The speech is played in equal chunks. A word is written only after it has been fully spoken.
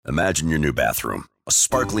Imagine your new bathroom. A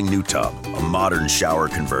sparkling new tub, a modern shower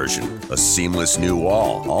conversion, a seamless new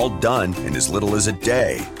wall, all done in as little as a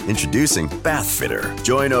day. Introducing Bath Fitter.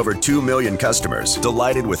 Join over 2 million customers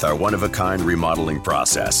delighted with our one-of-a-kind remodeling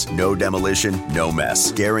process. No demolition, no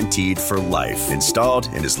mess. Guaranteed for life. Installed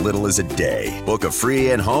in as little as a day. Book a free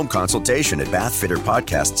in-home consultation at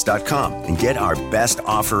bathfitterpodcasts.com and get our best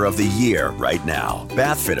offer of the year right now.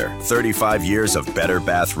 Bath Fitter, 35 years of better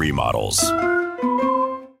bath remodels.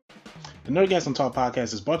 The Nerdgasm on Talk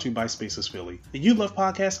podcast is brought to you by Spaces Philly. If you love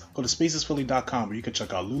podcasts, go to spacesphilly.com where you can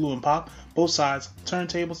check out Lulu and Pop, Both Sides,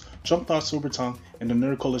 Turntables, Jump Thought Super Tongue, and the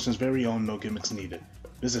Nerd Coalition's very own No Gimmicks Needed.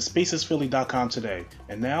 Visit spacesphilly.com today.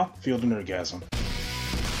 And now, feel the Nerdgasm.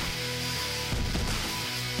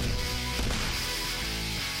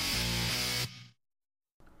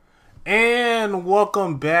 And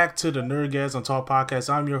welcome back to the Nerdgasm Talk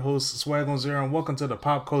podcast. I'm your host, Swag on Zero, and welcome to the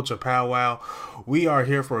Pop Culture Powwow. We are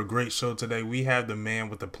here for a great show today. We have the man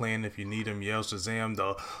with the plan. If you need him, yell Shazam,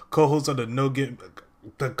 the co-host of the Nerdgasm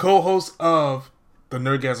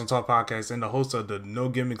Talk podcast and the host of the No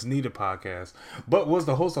Gimmicks Needed podcast, but was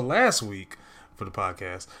the host of last week for the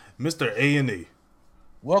podcast, Mr. A&E.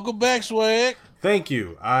 Welcome back, Swag. Thank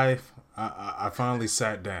you. I finally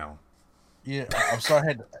sat down. Yeah, I'm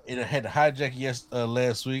sorry I had to hijack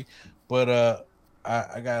last week, but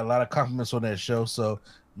I got a lot of compliments on that show, so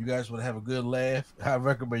you guys would have a good laugh. I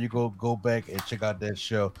recommend you go back and check out that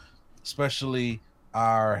show, especially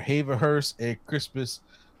our Havenhurst and Christmas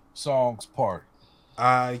songs part.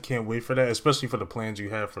 I can't wait for that, especially for the plans you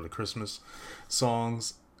have for the Christmas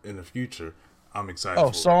songs in the future. I'm excited. Oh,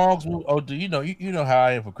 songs! Do you know how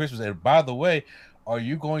I am for Christmas? And by the way, are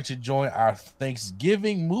you going to join our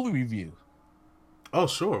Thanksgiving movie review? Oh,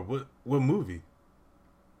 sure. What movie?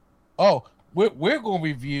 Oh, we're going to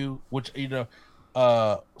review, which,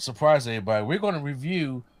 surprise everybody, we're going to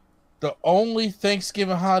review the only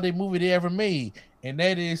Thanksgiving holiday movie they ever made, and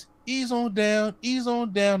that is Ease on Down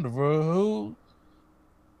the Road.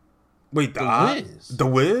 Wait, The Wiz. The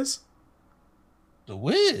Wiz? The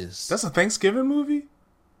Wiz. That's a Thanksgiving movie?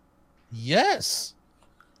 Yes.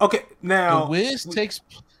 Okay, now... The Wiz takes...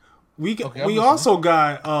 We also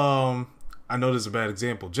got... I know this is a bad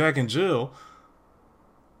example. Jack and Jill.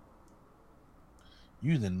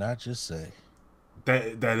 You did not just say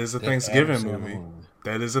that is a Thanksgiving movie.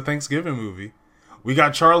 That is a Thanksgiving movie. We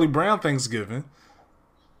got Charlie Brown Thanksgiving.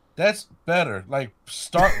 That's better. Like,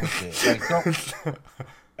 start with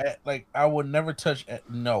it. Like, I would never touch.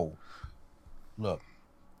 No, look.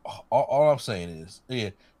 All I'm saying is,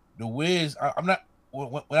 The Wiz. I'm not.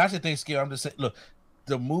 When I say Thanksgiving, I'm just saying. Look,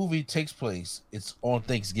 the movie takes place. It's on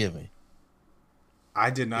Thanksgiving. I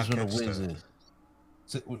did not catch that.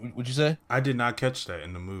 What'd you say? I did not catch that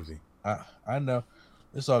in the movie. I know.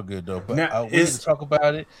 It's all good, though. But now, we need to talk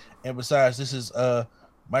about it. And besides, this is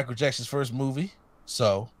Michael Jackson's first movie.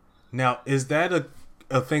 So. Now, is that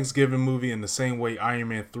a Thanksgiving movie in the same way Iron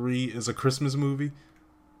Man 3 is a Christmas movie?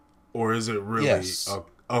 Or is it really? Yes.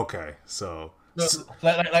 Okay, so. No,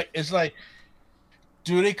 like it's like,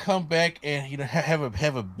 do they come back and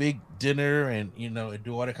have a big dinner and and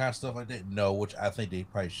do all that kind of stuff like that? No, which I think they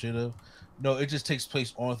probably should have. No, it just takes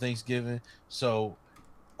place on Thanksgiving. So,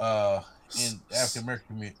 in the African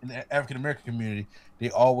American community, they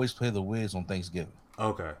always play The Wiz on Thanksgiving.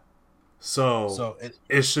 Okay, so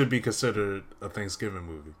it should be considered a Thanksgiving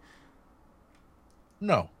movie.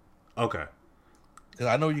 No. Okay. Because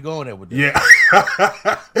I know you're going there with that. Yeah.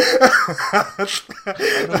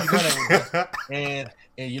 I know you're going there with that.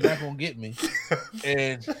 And you're not going to get me.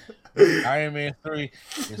 And Iron Man 3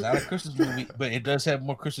 is not a Christmas movie, but it does have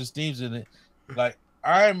more Christmas themes in it. Like,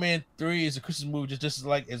 Iron Man 3 is a Christmas movie just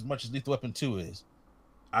like as much as Lethal Weapon 2 is.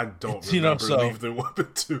 I don't remember Lethal Weapon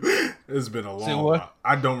 2. It's been a long while.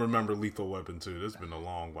 I don't remember Lethal Weapon 2. It's been a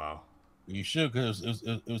long while. You should, because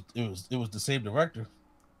it was the same director.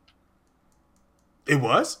 It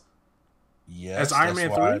was? Yes. As Iron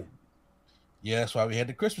Man 3? Yeah, that's why we had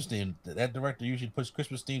the Christmas theme. That director usually puts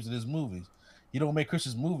Christmas themes in his movies. You don't make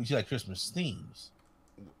Christmas movies, you like Christmas themes.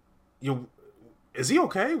 Is he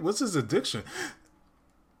okay? What's his addiction?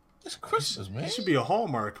 It's Christmas, man. It should be a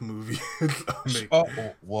Hallmark movie.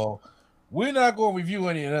 Well, we're not going to review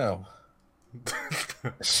any of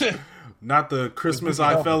them. Not the Christmas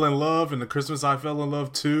I Fell in Love and the Christmas I Fell in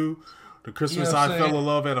Love 2. The Christmas I Fell in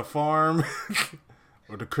Love at a Farm.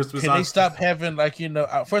 Or the Christmas Can they stop having,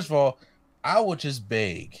 first of all, I would just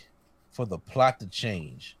beg for the plot to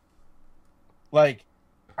change. Like,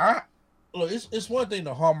 it's one thing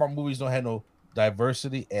the Hallmark movies don't have no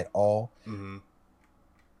diversity at all. Mm-hmm.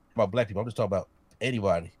 About black people, I'm just talking about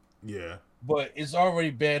anybody. Yeah. but it's already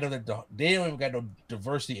bad enough that they don't even got no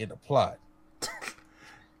diversity in the plot.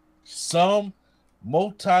 Some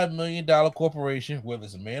multi-million-dollar corporation, whether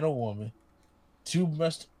it's a man or woman, two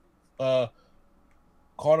must caught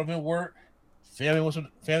up in work. Family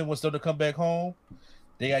wants them to come back home.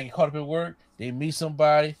 They gotta get caught up in work. They meet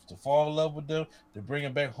somebody to fall in love with them to bring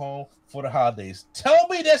them back home for the holidays. Tell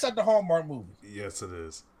me that's not the Hallmark movie. Yes, it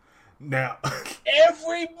is. Now,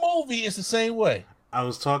 every movie is the same way. I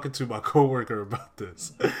was talking to my coworker about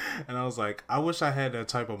this, and I was like, I wish I had that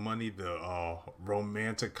type of money, the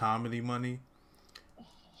romantic comedy money.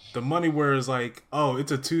 The money where it's like, oh,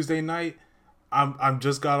 it's a Tuesday night. I'm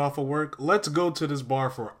just got off of work. Let's go to this bar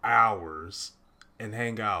for hours and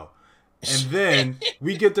hang out. And then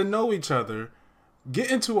we get to know each other,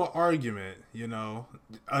 get into an argument, you know,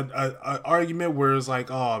 an argument where it's like,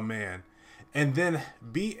 oh, man. And then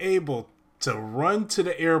be able to run to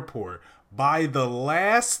the airport, buy the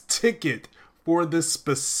last ticket for this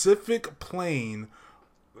specific plane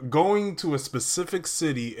going to a specific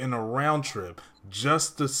city in a round trip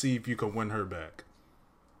just to see if you can win her back.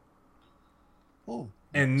 Ooh.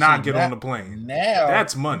 And not get on the plane. Now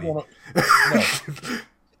that's money. No,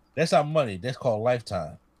 that's not money. That's called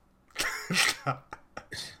Lifetime.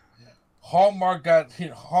 Hallmark got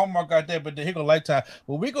that, but then here go Lifetime.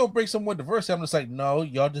 Well, we gonna bring someone diverse. I'm just like, no,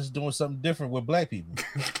 y'all just doing something different with black people.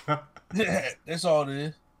 That's all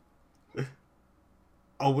it is.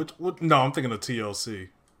 Oh, what? No, I'm thinking of TLC.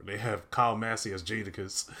 They have Kyle Massey as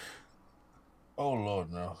Jadakiss. Oh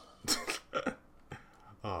Lord, no.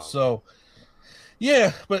 So,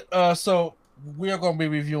 yeah, but so we are going to be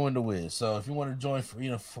reviewing The Wiz. So if you want to join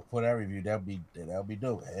for that review, that'll be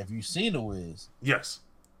dope. Have you seen The Wiz? Yes.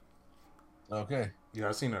 Okay. Yeah,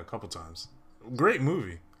 I've seen it a couple times. Great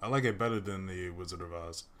movie. I like it better than The Wizard of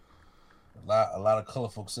Oz. A lot of color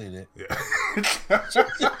folks say that. Yeah.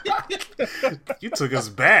 You took us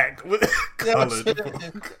back with color.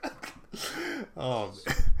 Oh,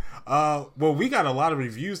 man. Well, we got a lot of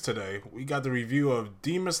reviews today. We got the review of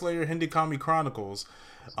Demon Slayer Hindikami Chronicles.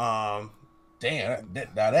 Damn,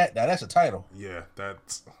 that's a title. Yeah,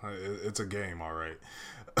 it's a game, all right.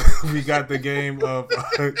 We got the game of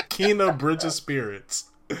Kena Bridge of Spirits.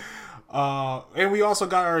 And we also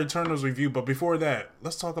got our Eternals review. But before that,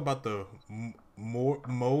 let's talk about the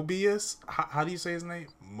Mobius. How do you say his name?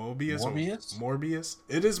 Morbius?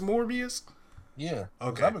 It is Morbius? Yeah.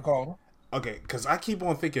 Okay. I've been calling him. Okay, because I keep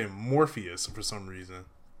on thinking Morpheus for some reason.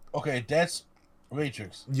 Okay, that's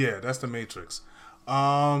Matrix. Yeah, that's the Matrix.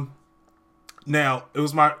 Now, it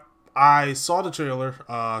was I saw the trailer,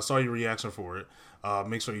 saw your reaction for it.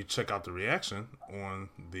 Make sure you check out the reaction on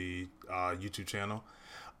the YouTube channel.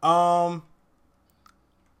 I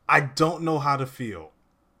don't know how to feel.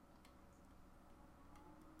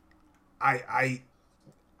 I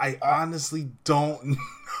honestly don't know,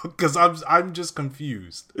 because I'm just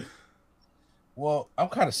confused. Well, I'm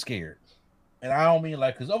kind of scared, and I don't mean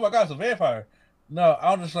like because oh my god, it's a vampire. No,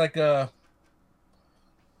 I'm just like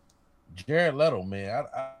Jared Leto, man.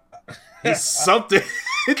 It's something.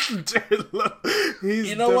 It's Jared Leto. He's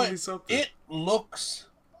you know what? Something. It looks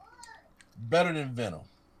better than Venom.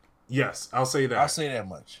 Yes, I'll say that. I'll say that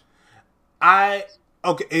much.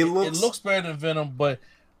 It looks better than Venom, but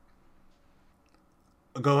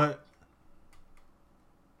go ahead.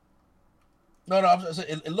 No,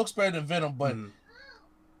 it looks better than Venom, but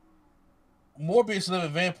Morbius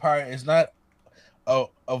Living Vampire is not a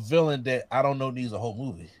villain that I don't know needs a whole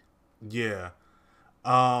movie. Yeah.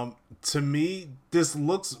 To me, this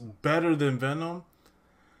looks better than Venom,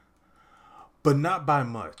 but not by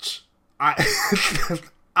much. The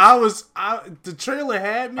trailer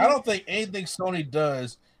had me. I don't think anything Sony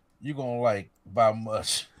does you're gonna like by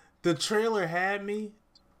much. The trailer had me,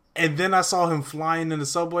 and then I saw him flying in the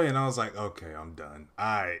subway, and I was like, okay, I'm done.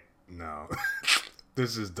 No.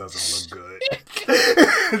 This just doesn't look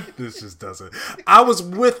good. This just doesn't. I was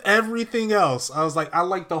with everything else. I was like, I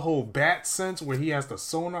like the whole bat sense where he has the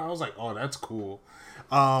sonar. I was like, oh, that's cool.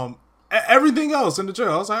 Everything else in the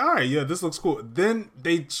trailer, I was like, all right, yeah, this looks cool. Then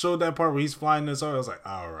they showed that part where he's flying this over. I was like,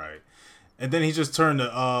 all right. And then he just turned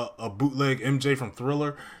to a bootleg MJ from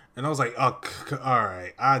Thriller, and I was like, oh, all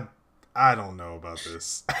right, I don't know about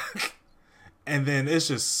this. And then it's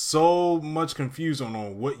just so much confusion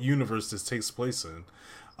on what universe this takes place in.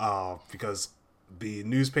 Because the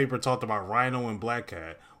newspaper talked about Rhino and Black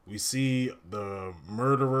Cat. We see the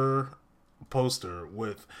murderer poster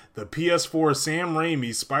with the PS4 Sam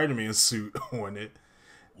Raimi Spider-Man suit on it.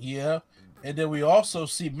 Yeah. And then we also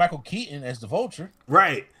see Michael Keaton as the Vulture.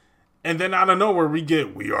 Right. And then out of nowhere we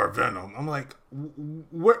get We Are Venom. I'm like,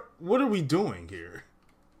 what are we doing here?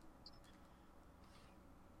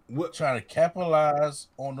 What trying to capitalize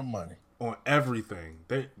on the money. on everything?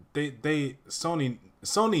 They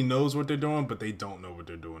Sony knows what they're doing, but they don't know what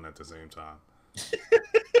they're doing at the same time.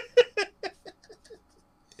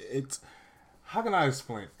 It's how can I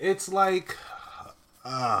explain? It's like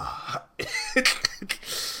I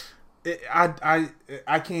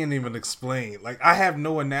can't even explain. Like I have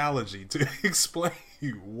no analogy to explain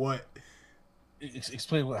what.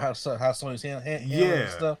 Explain how Sony's handling Yeah,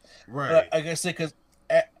 stuff. right. Like I said, because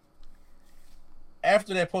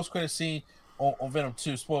after that post credit scene on Venom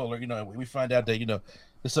 2, spoiler, we find out that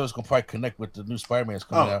this stuff is gonna probably connect with the new Spider-Man's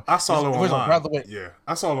coming out. I saw it online. By the way, yeah,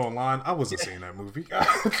 I saw it online. I wasn't seeing that movie.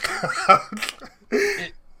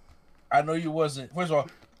 I know you wasn't. First of all,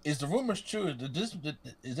 is the rumors true?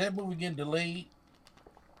 Is that movie getting delayed?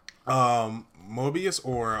 Mobius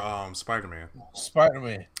or Spider-Man?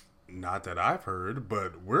 Spider-Man. Not that I've heard,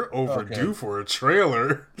 but we're overdue Okay. for a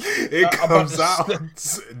trailer. It comes out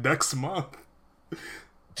next month.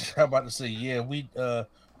 I'm about to say, yeah,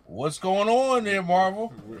 what's going on there,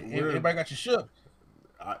 Marvel? Everybody got you shook.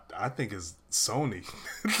 I think it's Sony.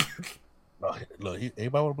 Look,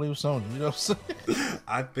 everybody want to believe Sony. You know what I'm saying?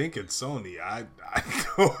 I think it's Sony. I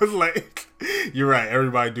don't like. You're right.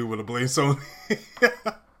 Everybody do want to blame Sony.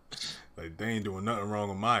 Like they ain't doing nothing wrong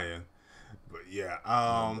on my end. But yeah.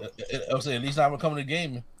 I was saying at least I'm coming to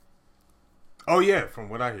gaming. Oh yeah, from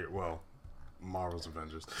what I hear. Well, Marvel's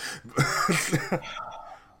Avengers.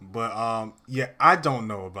 But yeah, I don't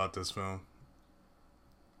know about this film.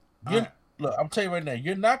 Look, I'm telling you right now,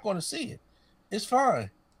 you're not going to see it. It's fine.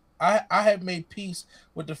 I have made peace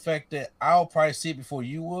with the fact that I'll probably see it before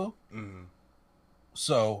you will. Mm-hmm.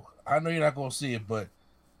 So I know you're not going to see it, but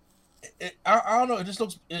I don't know. It just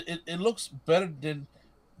looks better than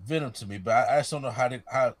Venom to me, but I just don't know how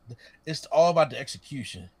it's all about the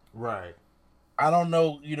execution. Right. I don't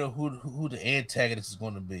know, who the antagonist is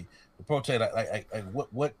going to be. The protagonist, like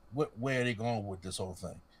what where are they going with this whole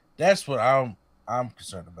thing? That's what I'm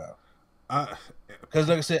concerned about. Because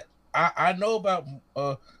like I said, I know about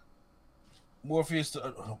Morpheus,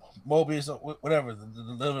 Mobius, whatever, the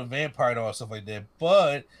living vampire and all stuff like that,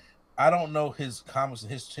 but I don't know his comics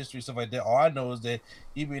and his history, stuff like that. All I know is that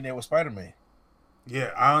he been there with Spider-Man.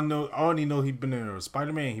 Yeah, I don't know. I only know he been in there with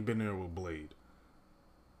Spider-Man. He been there with Blade.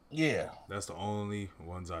 Yeah, That's the only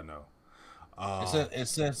ones I know.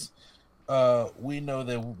 Since we know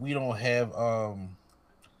that we don't have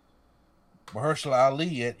Mahershala Ali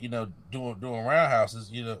yet, doing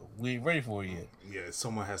roundhouses, we ain't ready for it yet. Yeah,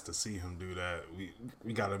 someone has to see him do that.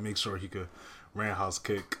 We got to make sure he could roundhouse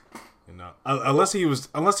kick. Unless he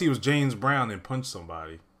was James Brown and punched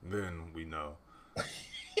somebody, then we know.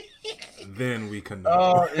 Then we can know.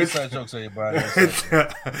 Oh, inside jokes, everybody.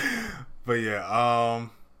 But yeah,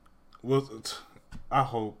 well, I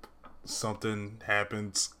hope something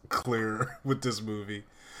happens clear with this movie.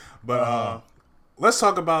 But let's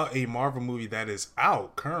talk about a Marvel movie that is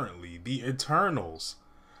out currently, The Eternals.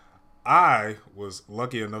 I was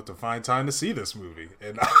lucky enough to find time to see this movie,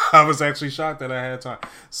 and I was actually shocked that I had time.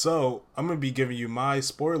 So I'm gonna be giving you my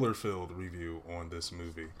spoiler-filled review on this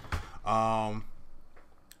movie.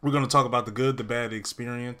 We're gonna talk about the good, the bad, the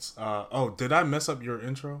experience. Did I mess up your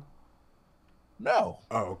intro? No.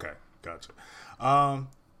 Oh, okay, gotcha.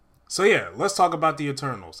 So yeah, let's talk about the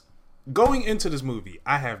Eternals. Going into this movie,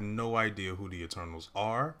 I have no idea who the Eternals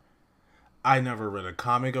are. I never read a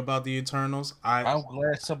comic about the Eternals. I'm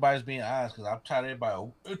glad somebody's being honest because I'm tired of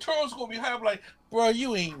everybody. Eternals gonna be high. I'm like, bro,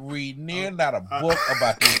 you ain't reading not a book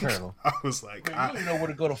about the Eternals. I was like, you don't know where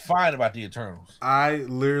to go to find about the Eternals. I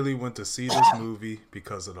literally went to see this movie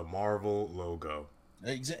because of the Marvel logo.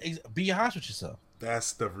 Be honest with yourself.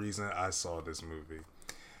 That's the reason I saw this movie.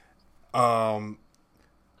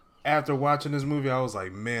 After watching this movie, I was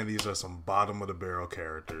like, man, these are some bottom of the barrel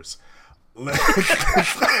characters. I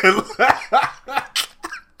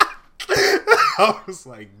was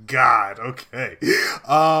like, God, okay.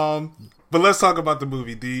 But let's talk about the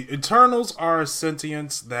movie. The Eternals are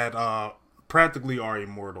sentients that practically are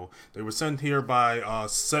immortal. They were sent here by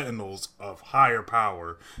Sentinels of higher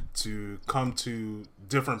power to come to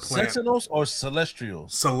different planets. Sentinels or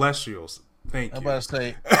Celestials? Celestials. Thank you. I'm about to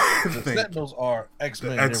say the Sentinels are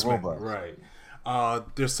X-Men. They're robots. Right.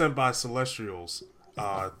 They're sent by Celestials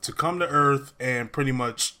to come to Earth and pretty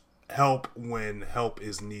much help when help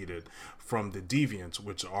is needed from the Deviants,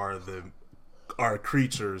 which are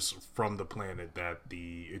creatures from the planet that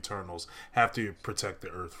the Eternals have to protect the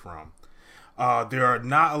Earth from. They are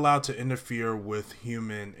not allowed to interfere with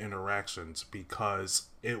human interactions because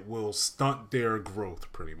it will stunt their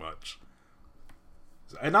growth pretty much.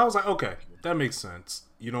 And I was like, okay, that makes sense.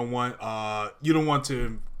 You don't want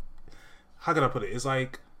to, how can I put it? It's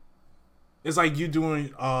like It's like you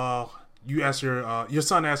doing. You ask your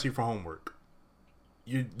son asks you for homework.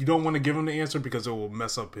 You don't want to give him the answer because it will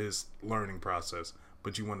mess up his learning process,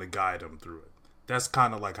 but you want to guide him through it. That's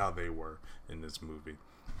kind of like how they were in this movie.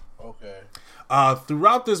 Okay.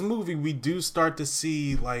 Throughout this movie, we do start to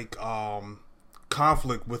see like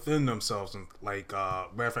conflict within themselves, and like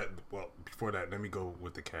matter of fact, well, before that, let me go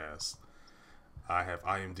with the cast. I have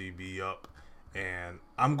IMDb up, and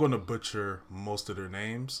I'm going to butcher most of their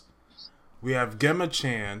names. We have Gemma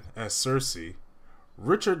Chan as Cersei,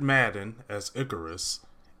 Richard Madden as Icarus,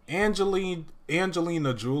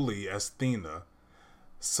 Angelina Jolie as Thena,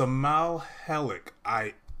 Samal Halik,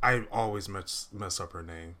 I always mess up her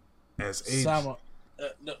name, as Sama.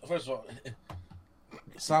 No, first of all,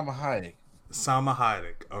 Sama Hayek. Salma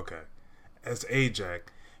Hayek, okay, as Ajak,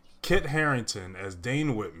 Kit Harington as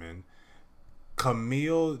Dane Whitman,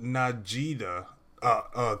 Camille Najida,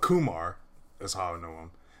 Kumar, that's how I know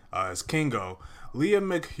him, as Kingo, Leah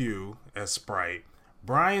McHugh as Sprite,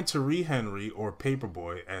 Brian Tyree Henry or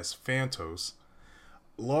Paperboy as Phantos,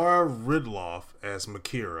 Laura Ridloff as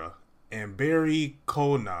Makira, and Barry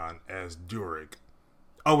Conan as Durik.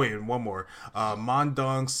 Oh wait, and one more,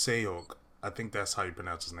 Mandong Seok, I think that's how you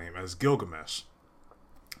pronounce his name, as Gilgamesh.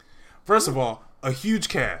 First of all, a huge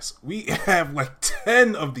cast. We have like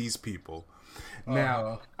 10 of these people.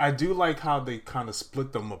 Now, I do like how they kind of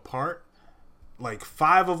split them apart. Like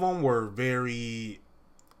 5 of them were very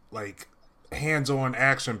like hands-on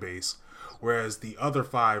action based, whereas the other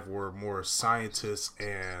 5 were more scientists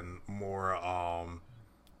and more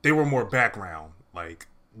they were more background. Like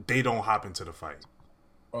they don't hop into the fight.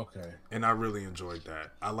 Okay. And I really enjoyed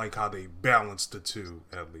that. I like how they balanced the two,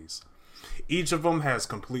 at least. Each of them has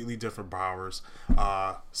completely different powers.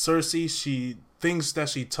 Cersei, things that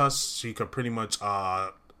she touched, she could pretty much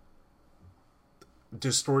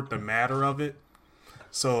distort the matter of it.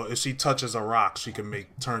 So if she touches a rock, she can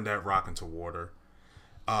turn that rock into water.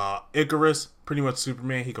 Icarus, pretty much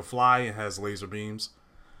Superman. He could fly and has laser beams.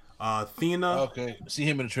 Thena. Okay. See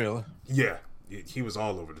him in the trailer. Yeah, he was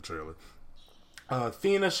all over the trailer.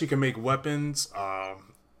 Thena, she can make weapons.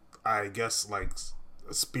 I guess like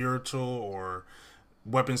spiritual or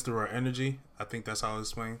weapons through her energy. I think that's how I'll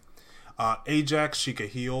explain. Ajax, she could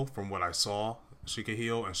heal. From what I saw, she could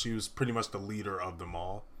heal, and she was pretty much the leader of them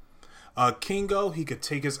all. Kingo, he could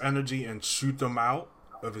take his energy and shoot them out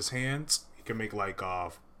of his hands. He can make like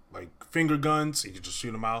finger guns. He could just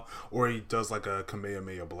shoot them out, or he does like a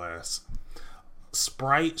Kamehameha blast.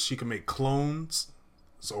 Sprite, she can make clones,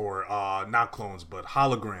 or not clones, but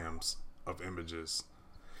holograms of images.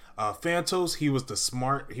 Phantos, he was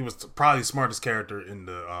probably the smartest character in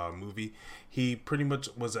the movie. He pretty much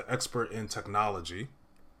was an expert in technology.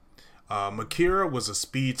 Makira was a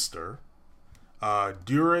speedster.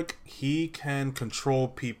 Durik, he can control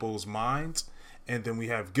people's minds. And then we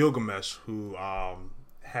have Gilgamesh, who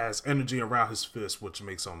has energy around his fist, which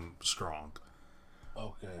makes him strong.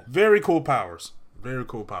 Okay. Very cool powers. Very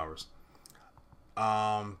cool powers.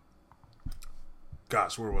 Gosh,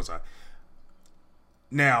 where was I?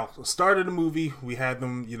 Now, start of the movie, we had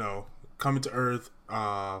them, coming to Earth,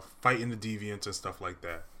 fighting the deviants and stuff like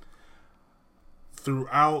that.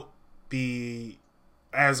 Throughout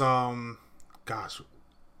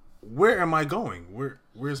where am I going?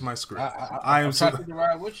 Where's my script? I am so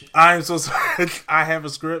sorry. I have a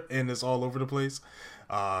script and it's all over the place.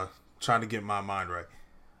 Trying to get my mind right.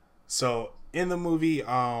 So in the movie,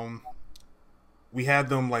 we had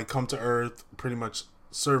them like come to Earth, pretty much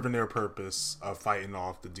serving their purpose of fighting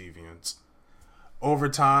off the deviants. Over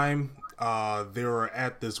time, they were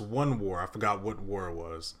at this one war. I forgot what war it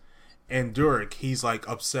was. And Durik, he's like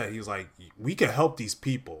upset. He's like, we can help these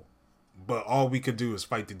people, but all we could do is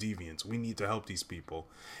fight the deviants. We need to help these people.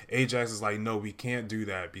 Ajax is like, no, we can't do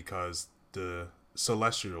that because the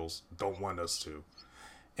Celestials don't want us to.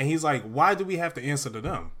 And he's like, why do we have to answer to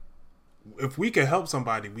them? If we can help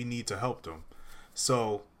somebody, we need to help them.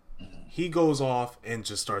 So he goes off and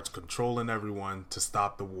just starts controlling everyone to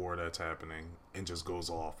stop the war that's happening, and just goes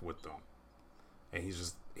off with them. And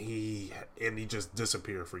he just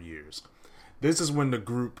disappeared for years. This is when the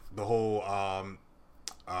whole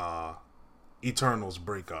Eternals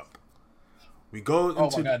break up. We go into... Oh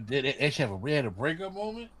my god, did it actually have a breakup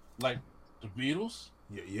moment? Like the Beatles?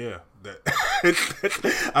 Yeah.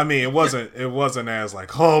 That I mean, it wasn't as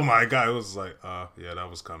like, oh my god, it was like, yeah, that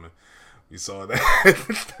was coming. We saw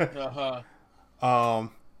that.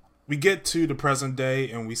 We get to the present day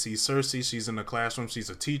and we see Cersei. She's in the classroom. She's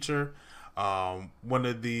a teacher. One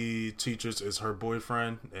of the teachers is her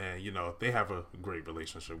boyfriend, and they have a great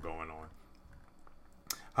relationship going on.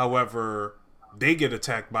 However, they get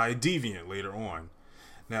attacked by a deviant later on.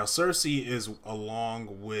 Now, Cersei is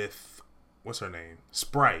along with, what's her name?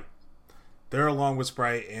 Sprite. They're along with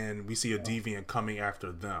Sprite, and we see a deviant coming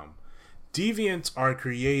after them. Deviants are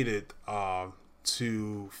created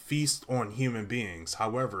to feast on human beings.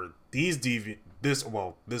 However, this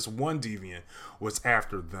one deviant was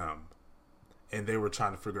after them, and they were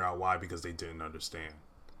trying to figure out why, because they didn't understand.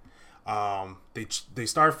 They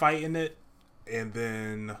start fighting it, and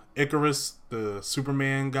then Icarus, the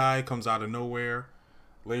Superman guy, comes out of nowhere,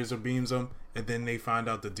 laser beams them, and then they find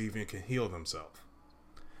out the deviant can heal themselves.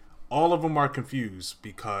 All of them are confused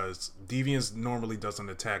because deviants normally doesn't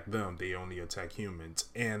attack them; they only attack humans,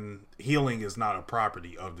 and healing is not a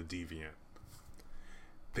property of the deviant.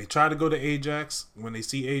 They try to go to Ajax. When they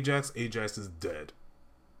see Ajax, Ajax is dead.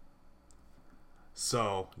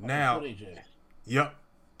 So now, yep,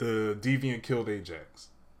 the deviant killed Ajax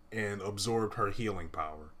and absorbed her healing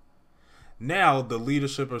power. Now the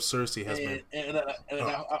leadership of Cersei has been.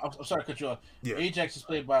 I'm sorry to cut you off. Yeah. Ajax is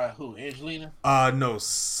played by who? Angelina? No,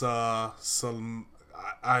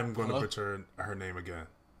 I'm going to butcher her name again.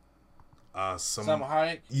 Salma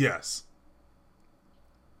Hayek? Yes.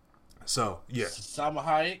 So, yeah. Salma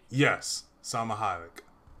Hayek? Yes, Salma Hayek.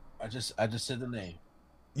 I just said the name.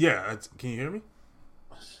 Yeah, can you hear me?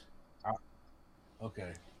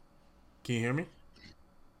 Okay. Can you hear me?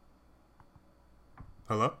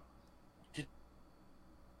 Hello?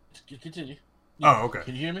 Continue. Oh, okay.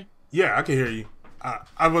 Can you hear me? Yeah, I can hear you.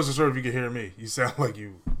 I wasn't sure if you could hear me. You sound like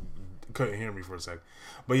you couldn't hear me for a second.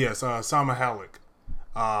 But yes, Salma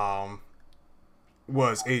Hayek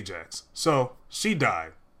was Ajax. So she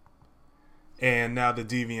died. And now the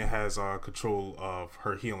deviant has control of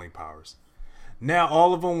her healing powers. Now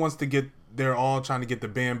all of them they're all trying to get the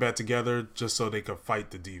band back together just so they could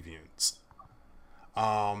fight the deviants.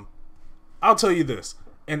 I'll tell you this.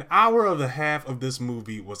 An hour of the half of this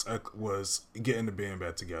movie was getting the band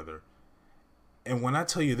back together. And when I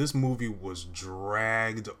tell you this movie was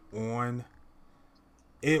dragged on,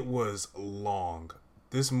 it was long.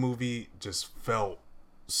 This movie just felt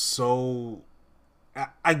so...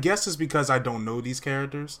 I guess it's because I don't know these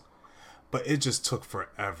characters, but it just took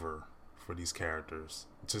forever for these characters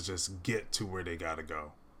to just get to where they gotta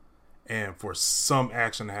go. And for some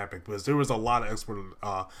action to happen, because there was a lot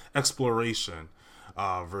of exploration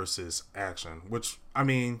versus action, which, I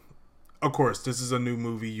mean, of course, this is a new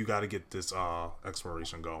movie. You got to get this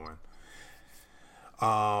exploration going.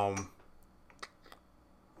 What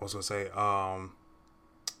was I gonna say?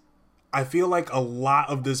 I feel like a lot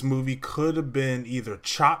of this movie could have been either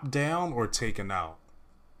chopped down or taken out.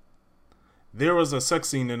 There was a sex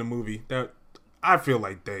scene in the movie that I feel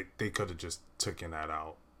like they could have just taken that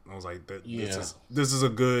out. I was like, this is a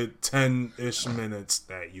good 10-ish minutes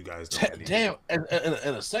that you guys don't need. Damn, and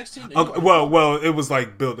a sex scene? Okay, well, it was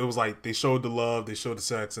like built. It was like they showed the love, they showed the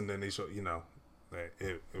sex, and then they showed,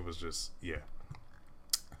 it was just, yeah.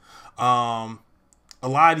 A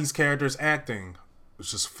lot of these characters acting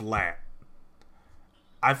was just flat.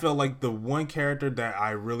 I felt like the one character that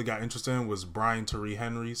I really got interested in was Brian Tyree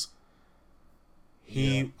Henry's.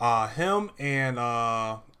 Him and I'm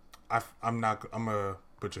gonna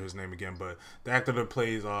butcher his name again, but the actor that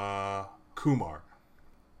plays Kumar.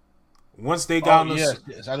 Once they got yes,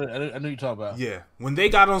 I know you talking about. Yeah, when they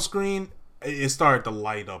got on screen, it started to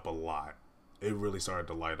light up a lot. It really started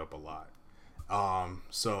to light up a lot.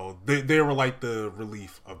 So they were like the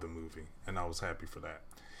relief of the movie, and I was happy for that.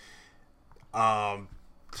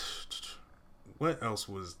 What else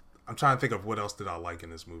was... I'm trying to think of what else did I like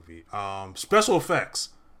in this movie. Special effects.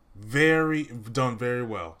 Done very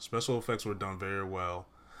well. Special effects were done very well.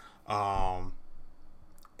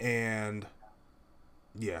 And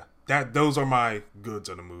yeah, those are my goods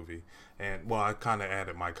of the movie. And well, I kind of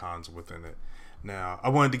added my cons within it. Now, I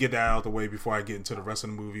wanted to get that out of the way before I get into the rest of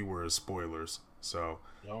the movie, where it's spoilers. So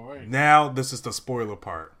now this is the spoiler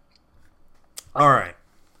part. All right.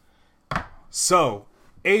 So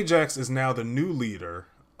Ajax is now the new leader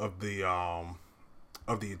of the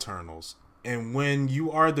Eternals. And when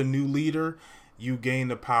you are the new leader, you gain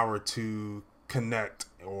the power to connect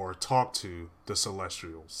or talk to the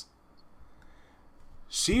Celestials.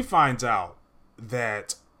 She finds out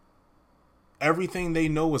that everything they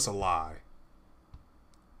know is a lie.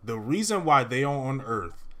 The reason why they are on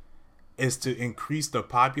Earth is to increase the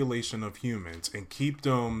population of humans and keep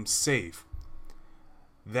them safe.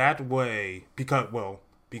 That way,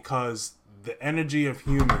 because the energy of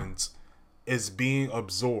humans is being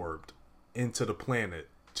absorbed into the planet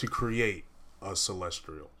to create a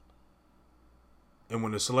celestial. And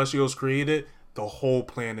when the celestial is created, the whole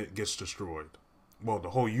planet gets destroyed. Well,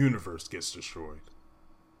 the whole universe gets destroyed.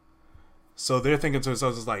 So they're thinking to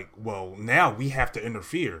themselves, it's like, well, now we have to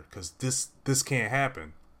interfere because this can't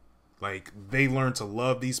happen. Like, they learn to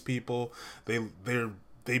love these people. They've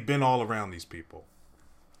been all around these people.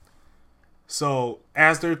 So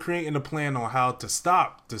as they're creating a plan on how to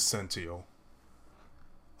stop the Sentio,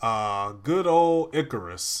 good old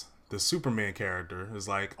Icarus, the Superman character, is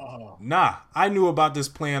like, nah, I knew about this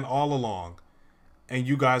plan all along, and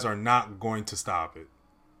you guys are not going to stop it.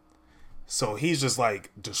 So he's just like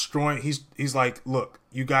destroying. He's like, look,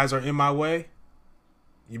 you guys are in my way.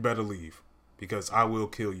 You better leave because I will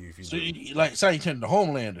kill you if you do. So he turned to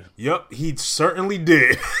Homelander. Yep, he certainly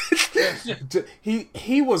did.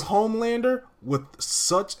 he was Homelander with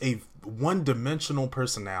such a one-dimensional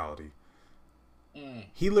personality.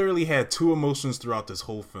 He literally had two emotions throughout this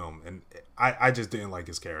whole film, and I just didn't like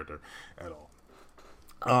his character at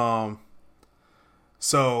all.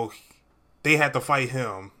 So they had to fight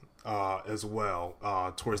him as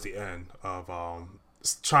well towards the end of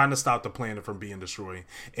trying to stop the planet from being destroyed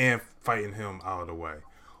and fighting him out of the way.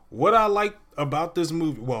 What I like about this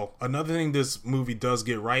movie, well, another thing this movie does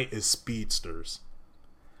get right is speedsters.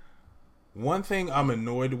 One thing I'm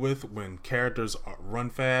annoyed with when characters run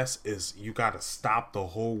fast is you gotta stop the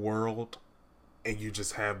whole world and you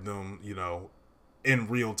just have them, you know, in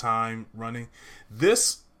real time running.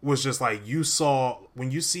 This was just like, you saw, when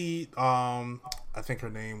you see, I think her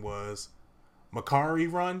name was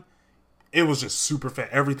Makari run, it was just super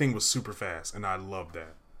fast. Everything was super fast, and I loved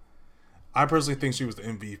that. I personally think she was the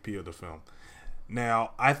MVP of the film.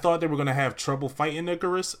 Now, I thought they were going to have trouble fighting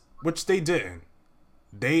Icarus, which they didn't.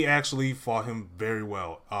 They actually fought him very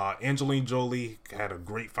well. Angelina Jolie had a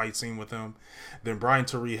great fight scene with him. Then Brian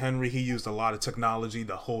Tyree Henry, he used a lot of technology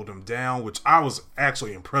to hold him down, which I was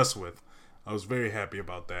actually impressed with. I was very happy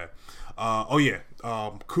about that.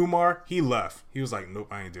 Kumar, he left. He was like, nope,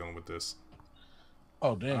 I ain't dealing with this.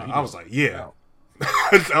 Oh, damn. I was like, yeah.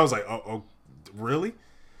 I was like, oh, really?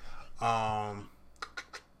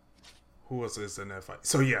 Who was this in that fight?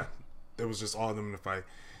 So, yeah, it was just all of them in the fight.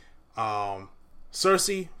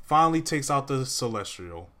 Cersei finally takes out the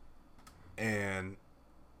Celestial, and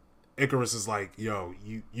Icarus is like, yo,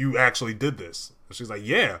 you actually did this. And she's like,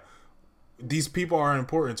 yeah, these people are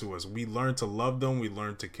important to us. We learned to love them. We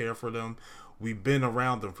learned to care for them. We've been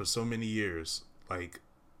around them for so many years. Like,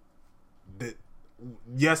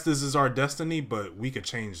 yes, this is our destiny, but we could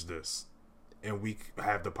change this, and we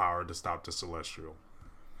have the power to stop the Celestial.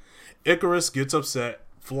 Icarus gets upset,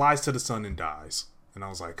 flies to the sun, and dies. And I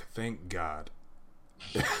was like, thank God.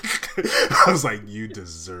 I was like, you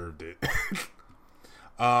deserved it.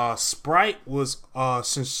 Sprite was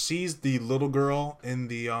since she's the little girl in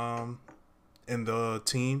the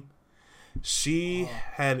team, she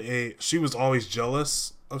was always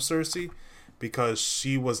jealous of Cersei because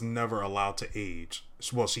she was never allowed to age.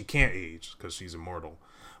 Well, she can't age because she's immortal,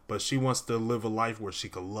 but she wants to live a life where she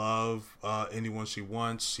could love anyone she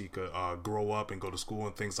wants. She could grow up and go to school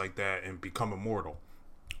and things like that and become immortal.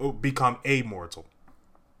 Become a mortal.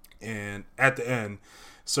 And at the end,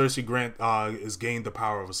 Cersei is gained the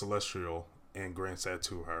power of a Celestial and grants that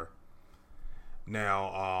to her.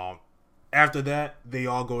 Now, after that, they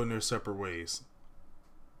all go in their separate ways.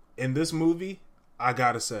 In this movie, I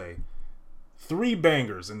gotta say, 3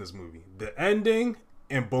 bangers in this movie: the ending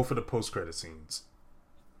and both of the post-credit scenes.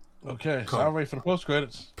 Okay, so I'm ready for the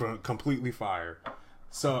post-credits. Completely fire.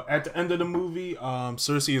 So at the end of the movie,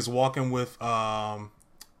 Cersei is walking with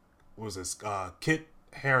Kit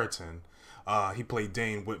Harington. He played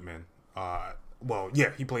Dane Whitman.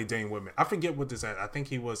 He played Dane Whitman. I forget what this at. I think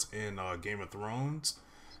he was in Game of Thrones.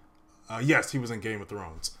 Yes, he was in Game of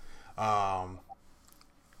Thrones.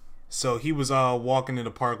 So he was walking in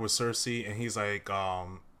the park with Cersei, and he's like,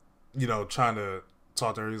 trying to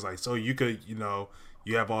talk to her. He's like, so you could,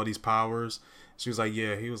 you have all these powers? She was like,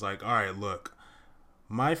 yeah. He was like, all right, look,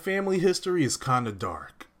 my family history is kind of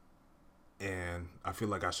dark, and I feel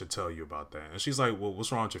like I should tell you about that. And she's like, well,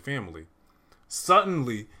 what's wrong with your family?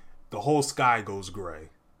 Suddenly, the whole sky goes gray.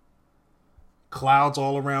 Clouds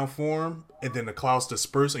all around form, and then the clouds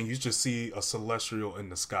disperse, and you just see a Celestial in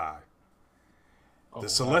the sky. The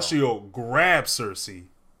Celestial grabs Cersei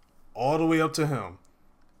all the way up to him.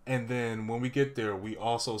 And then when we get there, we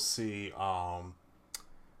also see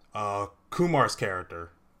Kumar's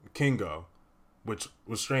character, Kingo, which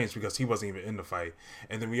was strange because he wasn't even in the fight.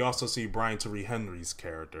 And then we also see Brian Tyree Henry's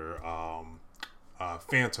character,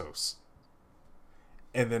 Phantos.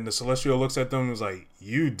 And then the Celestial looks at them and is like,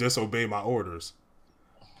 you disobey my orders.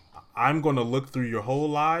 I'm going to look through your whole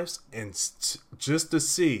lives and just to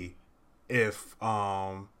see if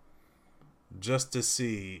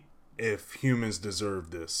humans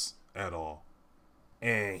deserve this at all.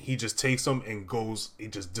 and he just takes them and goes. He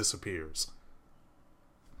just disappears.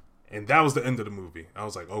 And that was the end of the movie. I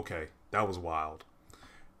was like, okay, that was wild.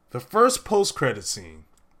 The first post-credit scene,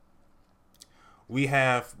 we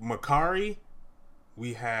have Makari.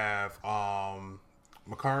 We have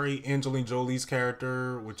Makari, Angelina Jolie's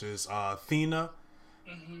character, which is Thena.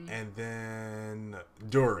 Mm-hmm. And then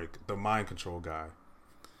Durik, the mind control guy.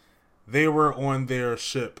 They were on their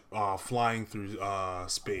ship flying through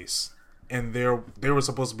space. And they were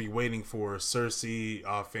supposed to be waiting for Cersei,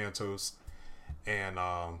 Phantos, and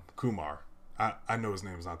Kumar. I know his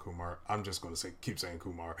name is not Kumar. I'm just going to keep saying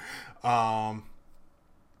Kumar.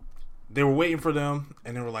 They were waiting for them,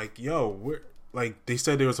 and they were like, yo, we're... Like, they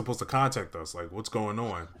said they were supposed to contact us. Like, what's going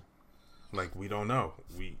on? Like, we don't know.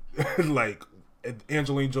 We... like,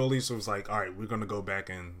 Angelina Jolie was like, all right, we're going to go back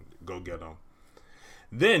and go get them.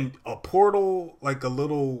 Then a portal, like a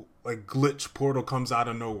little, like, glitch portal comes out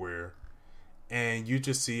of nowhere. And you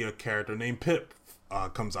just see a character named Pip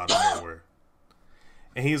comes out of nowhere.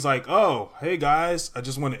 And he's like, oh, hey, guys, I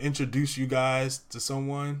just want to introduce you guys to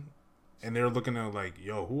someone. And they're looking at like,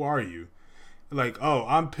 yo, who are you? Like, oh,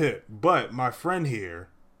 I'm Pip, but my friend here,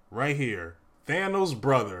 right here, Thanos'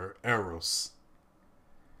 brother, Eros.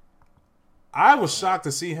 I was shocked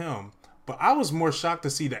to see him, but I was more shocked to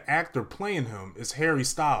see the actor playing him is Harry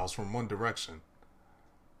Styles from One Direction.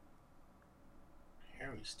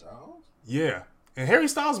 Harry Styles? Yeah. And Harry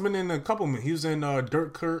Styles been in a couple. He was in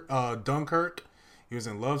Dunkirk. He was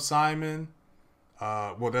in Love, Simon.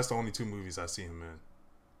 Well, that's the only 2 movies I see him in.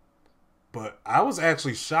 But I was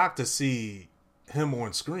actually shocked to see him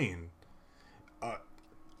on screen.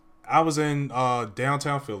 I was in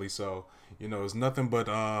downtown Philly, so it's nothing but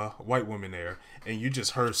white women there, and you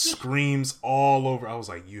just heard screams all over. I was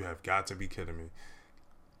like, you have got to be kidding me.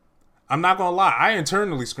 I'm not gonna lie, I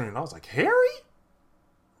internally screamed. I was like, Harry?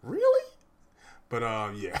 Really? But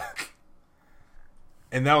yeah.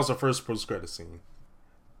 And that was the first post-credit scene.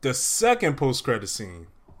 The second post-credit scene,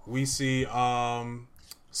 we see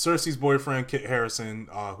Cersei's boyfriend, Kit Harington,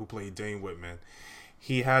 who played Dane Whitman.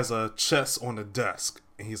 He has a chest on the desk,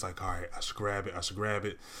 and he's like, all right, I should grab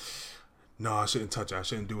it. No, I shouldn't touch it. I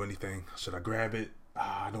shouldn't do anything. Should I grab it?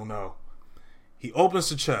 I don't know. He opens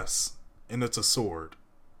the chest, and it's a sword.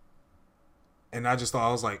 And I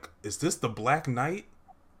was like, is this the Black Knight?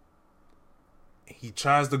 He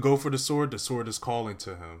tries to go for the sword is calling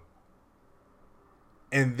to him.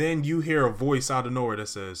 And then you hear a voice out of nowhere that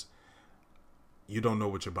says, you don't know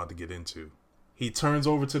what you're about to get into. He turns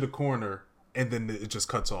over to the corner, and then it just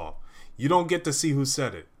cuts off. You don't get to see who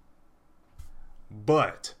said it.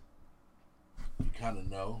 But you kind of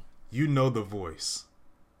know. You know the voice.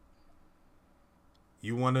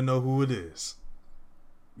 You want to know who it is?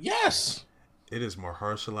 Yes. It is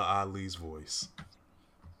Mahershala Ali's voice.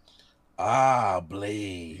 Ah,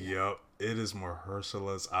 Blade. Yep. It is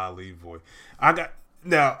Mahershala Ali's voice.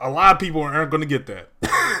 Now, a lot of people aren't going to get that.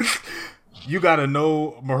 You got to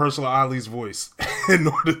know Mahershala Ali's voice in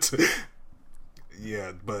order to...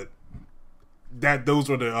 Yeah, but those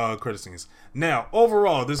were the credit scenes. Now,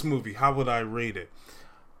 overall, this movie, how would I rate it?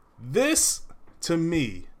 This, to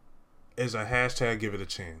me, is a hashtag give it a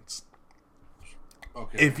chance.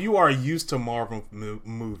 Okay. If you are used to Marvel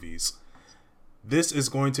movies, this is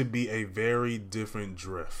going to be a very different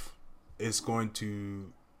drift. It's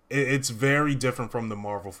very different from the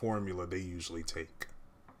Marvel formula they usually take.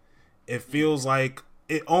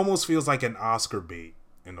 It almost feels like an Oscar bait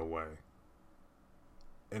in a way.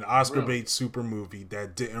 An Oscar bait super movie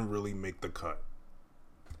that didn't really make the cut.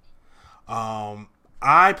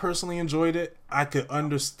 I personally enjoyed it. I could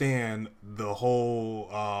understand the whole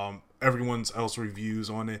everyone else reviews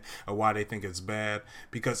on it and why they think it's bad,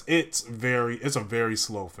 because it's a very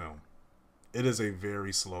slow film. It is a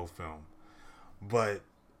very slow film. But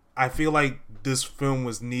I feel like this film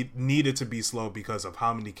was needed to be slow because of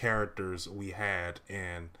how many characters we had,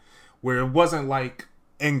 and where it wasn't like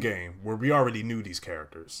Endgame, where we already knew these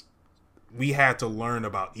characters. We had to learn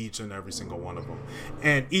about each and every single one of them.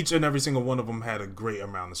 And each and every single one of them had a great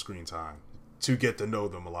amount of screen time to get to know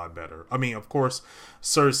them a lot better. I mean, of course,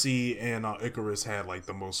 Cersei and Icarus had like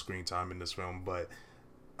the most screen time in this film, but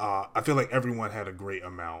I feel like everyone had a great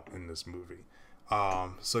amount in this movie.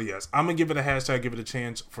 So yes, I'm going to give it a hashtag, give it a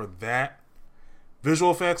chance for that.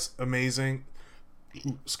 Visual effects, amazing.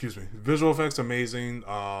 Excuse me. Visual effects, amazing.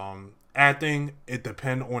 Acting, it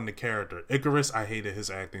depends on the character. Icarus, I hated his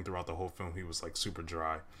acting throughout the whole film. He was like super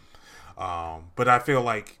dry. But I feel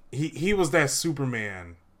like he was that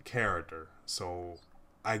Superman character. So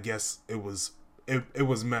I guess it was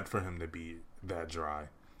meant for him to be that dry.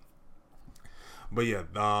 But yeah,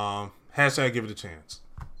 hashtag give it a chance.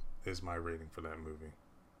 is my rating for that movie.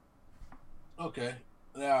 Okay.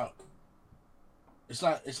 Now, it's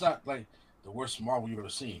not like the worst Marvel you've ever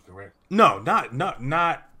seen, correct? No,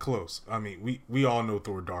 not close. I mean, we all know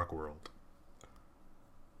Thor: Dark World.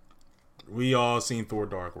 We all seen Thor: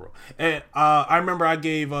 Dark World, and I remember I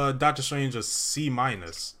gave Doctor Strange a C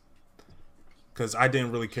minus because I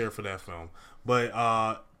didn't really care for that film.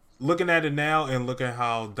 But looking at it now and looking at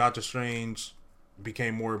how Doctor Strange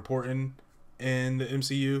became more important in the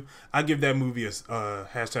MCU, I give that movie a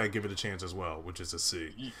hashtag give it a chance as well, which is a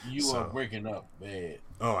C. You are breaking up, bad.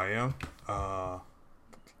 Oh, I am. How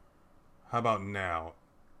about now?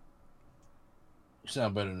 You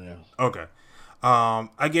sound better now. Okay.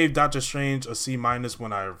 I gave Doctor Strange a C minus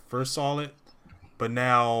when I first saw it, but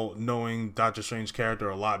now knowing Doctor Strange's character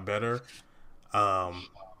a lot better,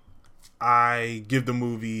 I give the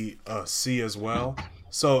movie a C as well.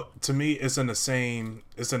 So to me, it's in the same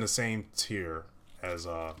tier as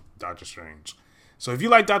Doctor Strange. So if you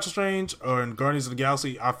like Doctor Strange or in Guardians of the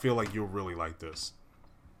Galaxy, I feel like you'll really like this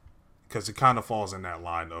because it kind of falls in that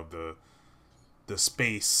line of the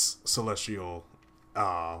space celestial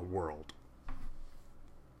world.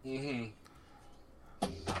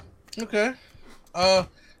 Okay.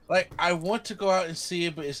 Like I want to go out and see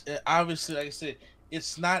it, but it's obviously, like I said,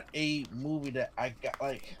 it's not a movie that I got.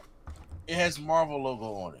 Like, it has Marvel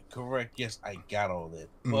logo on it, correct? Yes, I got all that.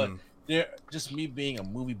 But there, just me being a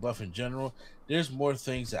movie buff in general, there's more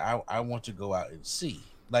things that I want to go out and see.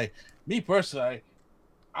 Like me personally,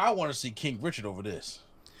 I want to see King Richard over this.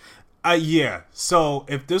 Yeah. So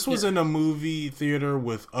if this was in a movie theater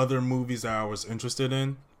with other movies that I was interested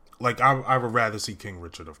in, like I would rather see King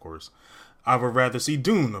Richard, of course. I would rather see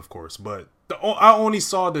Dune, of course. But I only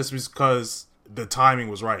saw this because the timing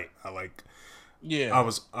was right. I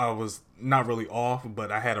was not really off,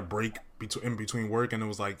 but I had a break in between work, and it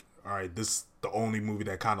was like, all right, this is the only movie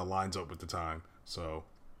that kind of lines up with the time. So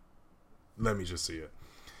let me just see it.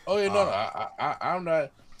 Oh yeah, no, I'm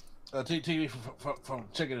not taking you from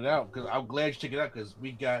checking it out because I'm glad you check it out because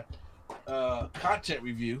we got content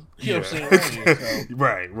review. You know what I'm saying? Earlier, so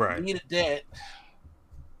right. We needed that.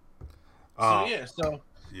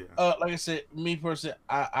 Like I said, me personally,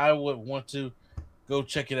 I would want to go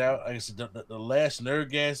check it out. Like I said, the last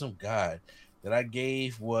Nerdgasm guide that I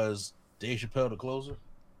gave was Dave Chappelle, the closer.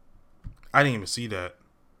 I didn't even see that.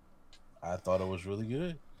 I thought it was really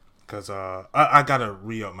good. Cause I gotta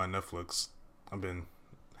re-up my Netflix.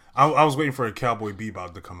 I was waiting for a Cowboy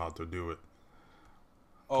Bebop to come out to do it.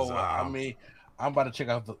 I mean, I'm about to check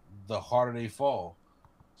out the Harder They Fall.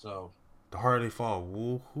 So The Harder They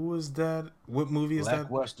Fall. Who is that? What movie is that?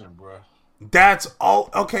 Black Western, bro. That's all.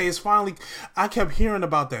 Okay, it's finally. I kept hearing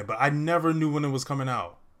about that, but I never knew when it was coming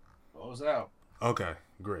out. It was out. Okay,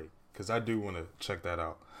 great. Because I do want to check that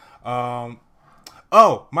out.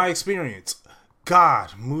 My experience.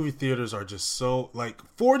 God, movie theaters are just so,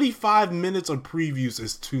 45 minutes of previews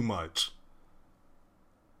is too much.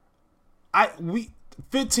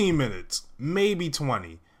 15 minutes, maybe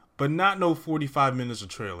 20, but not no 45 minutes of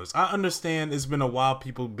trailers. I understand it's been a while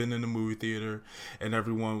people been in the movie theater and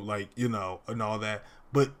everyone, and all that,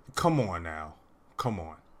 but come on now. Come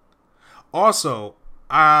on. Also,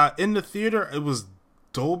 in the theater, it was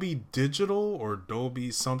Dolby Digital or Dolby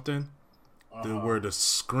something. Where the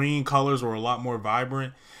screen colors were a lot more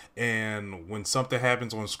vibrant, and when something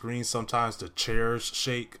happens on screen, sometimes the chairs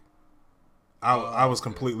shake. I was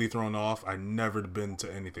completely thrown off. I never been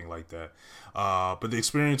to anything like that, but the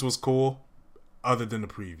experience was cool. Other than the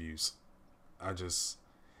previews, I just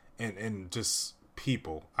just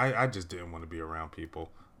people. I just didn't want to be around people.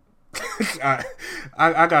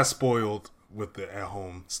 I got spoiled with the at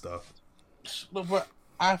home stuff. But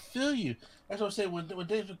I feel you. That's what I'm saying. When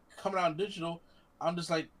things are coming out digital, I'm just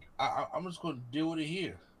like, I'm just going to deal with it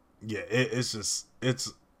here. Yeah, it's just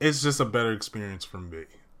a better experience for me.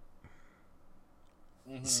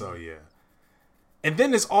 So yeah, and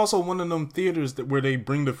then it's also one of them theaters where they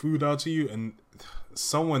bring the food out to you, and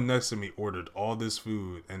someone next to me ordered all this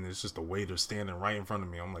food, and it's just a waiter standing right in front of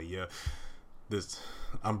me. I'm like, yeah,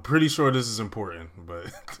 I'm pretty sure this is important, but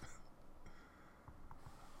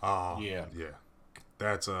yeah,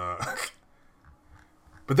 that's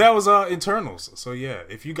But that was Eternals. So yeah,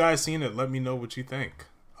 if you guys seen it, let me know what you think.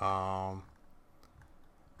 And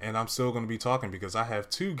I'm still going to be talking because I have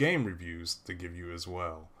 2 game reviews to give you as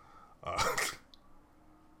well.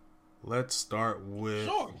 Let's start with.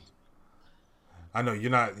 Sure. I know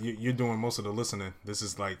you're doing most of the listening. This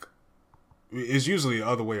is it's usually the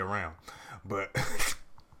other way around, but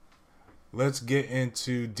let's get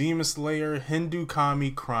into Demon Slayer Hindu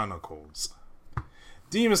Kami Chronicles.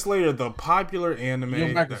 Demon Slayer, the popular anime. Your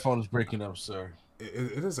microphone is breaking up, sir.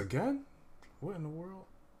 It is again? What in the world?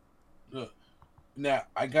 Look, now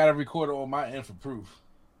I gotta record it on my end for proof.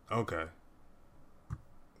 Okay.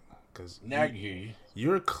 Because Now I can hear you.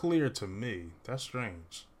 you're clear to me. That's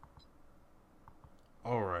strange.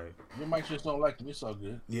 All right. Your mic just don't like me. It's all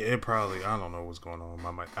good. Yeah, it probably. I don't know what's going on with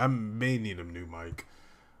my mic. I may need a new mic,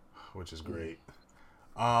 which is great.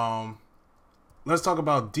 Let's talk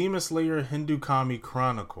about Demon Slayer Hindu Kami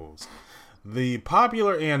Chronicles. The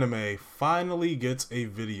popular anime finally gets a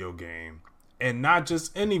video game, and not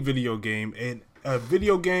just any video game, a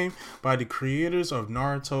video game by the creators of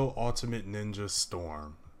Naruto Ultimate Ninja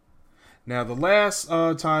Storm. Now, the last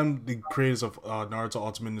time the creators of Naruto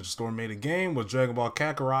Ultimate Ninja Storm made a game was Dragon Ball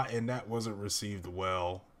Kakarot, and that wasn't received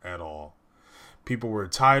well at all. People were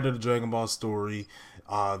tired of the Dragon Ball story,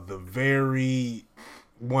 the very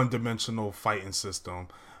one-dimensional fighting system,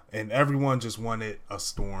 and everyone just wanted a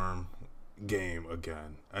Storm game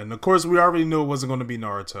again. And of course, we already knew it wasn't going to be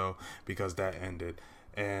Naruto because that ended,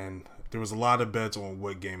 and there was a lot of bets on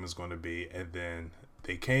what game is going to be, and then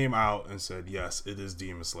they came out and said, yes, it is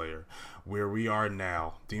Demon Slayer, where we are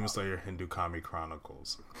now, Demon Slayer Hindu Kami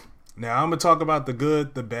Chronicles. Now, I'm going to talk about the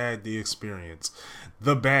good, the bad, the experience.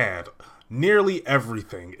 The bad, nearly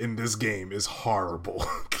everything in this game is horrible.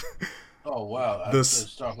 Oh, wow. I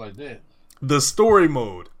just talk like that. The story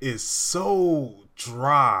mode is so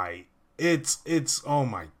dry. It's oh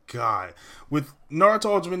my god. With Naruto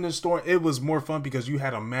Ultimate Ninja Storm, it was more fun because you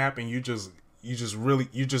had a map and you just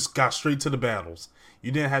got straight to the battles.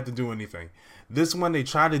 You didn't have to do anything. This one, they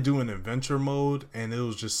tried to do an adventure mode, and it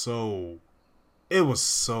was so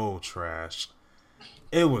trash.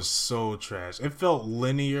 It was so trash. It felt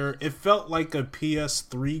linear. It felt like a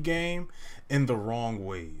PS3 game in the wrong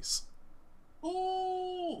ways.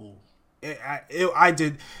 Ooh. I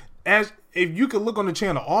did. As if you could look on the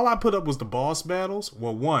channel, all I put up was the boss battles.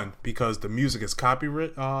 Well, one, because the music is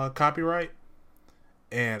copyright,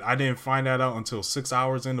 and I didn't find that out until 6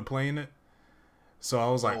 hours into playing it. So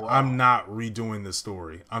I was like, oh, wow. I'm not redoing the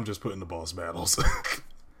story. I'm just putting the boss battles.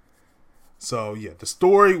 So yeah, the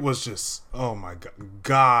story was just, oh my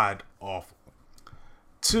god awful.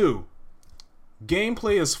 2,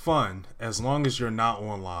 gameplay is fun as long as you're not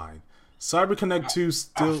online. CyberConnect 2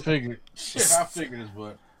 still. I figured this,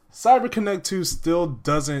 but CyberConnect 2 still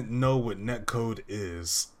doesn't know what netcode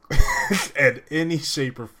is at any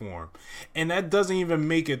shape or form. And that doesn't even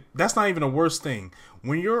make it, that's not even the worst thing.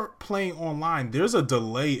 When you're playing online, there's a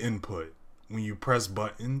delay input when you press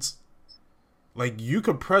buttons. Like, you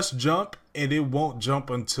could press jump and it won't jump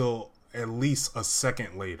until at least a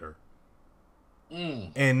second later.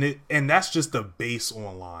 And that's just the base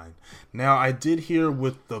online. Now, I did hear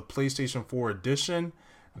with the PlayStation 4 edition,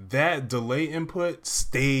 that delay input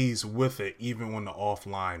stays with it even on the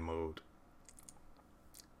offline mode,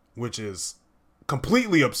 which is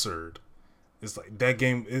completely absurd. It's like that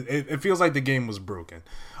game, it feels like the game was broken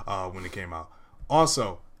when it came out.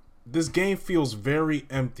 Also, this game feels very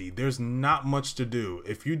empty. There's not much to do.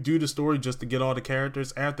 If you do the story just to get all the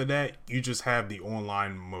characters, after that, you just have the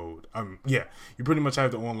online mode. You pretty much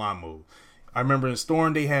have the online mode. I remember in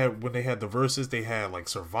Storm, when they had the verses, they had like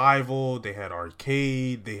survival, they had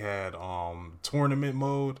arcade, they had tournament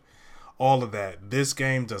mode, all of that. This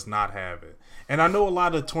game does not have it. And I know a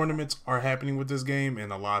lot of tournaments are happening with this game,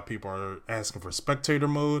 and a lot of people are asking for spectator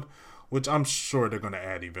mode, which I'm sure they're going to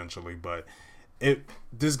add eventually, but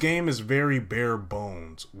this game is very bare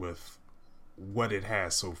bones with what it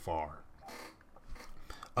has so far.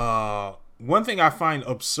 One thing I find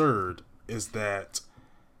absurd is that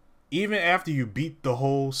even after you beat the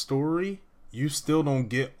whole story, you still don't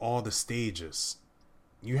get all the stages.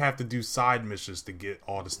 You have to do side missions to get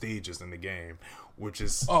all the stages in the game, which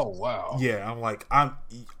is, oh wow. Yeah, I'm like, I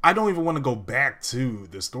don't even want to go back to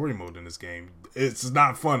the story mode in this game. It's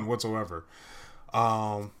not fun whatsoever.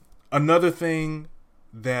 Another thing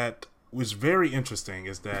that was very interesting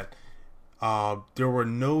is that there were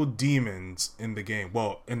no demons in the game.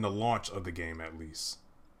 Well, in the launch of the game, at least.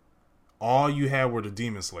 All you had were the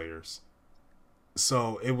Demon Slayers.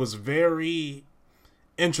 So it was very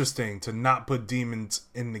interesting to not put demons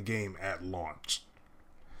in the game at launch.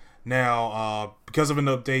 Now, because of an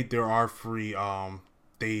update, there are free.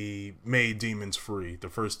 They made demons free. The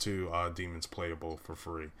first 2 demons playable for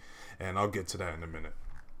free, and I'll get to that in a minute.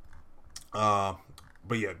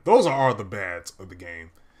 But yeah, those are all the bads of the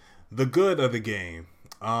game. The good of the game,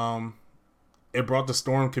 it brought the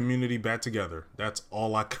Storm community back together. That's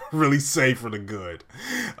all I can really say for the good.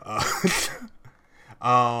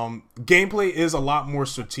 Gameplay is a lot more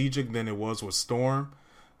strategic than it was with Storm.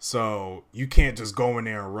 So you can't just go in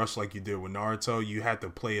there and rush like you did with Naruto. You had to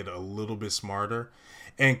play it a little bit smarter.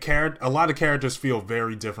 And a lot of characters feel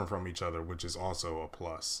very different from each other, which is also a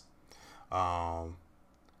plus. One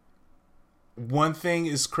thing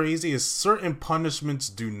is crazy is certain punishments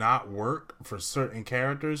do not work for certain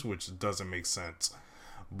characters, which doesn't make sense.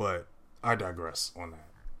 But I digress on that.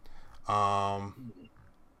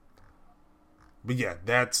 But yeah,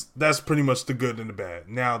 that's pretty much the good and the bad.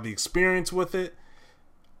 Now the experience with it,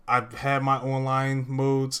 I've had my online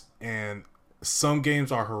modes, and some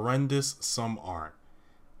games are horrendous, some aren't.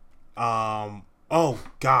 Oh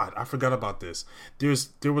God, I forgot about this.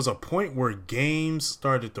 There was a point where games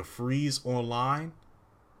started to freeze online,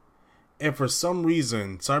 and for some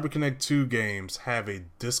reason, CyberConnect 2 games have a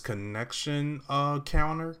disconnection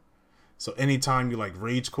counter. So anytime you like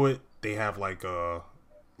rage quit, they have like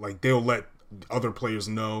they'll let other players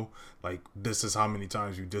know like this is how many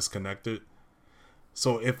times you disconnected.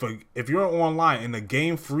 So if you're online and the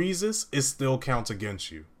game freezes, it still counts against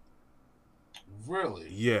you. Really?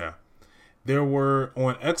 Yeah. There were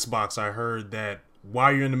on Xbox, I heard that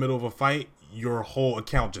while you're in the middle of a fight, your whole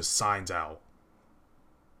account just signs out.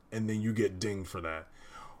 And then you get dinged for that.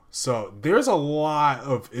 So there's a lot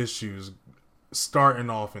of issues starting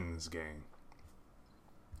off in this game.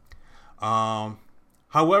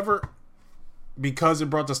 However, because it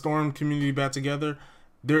brought the Storm community back together,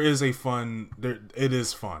 it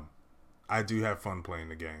is fun. I do have fun playing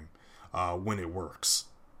the game when it works.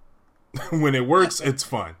 When it works, it's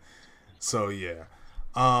fun. So yeah.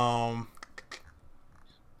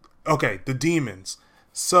 Okay, the demons.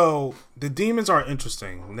 So the demons are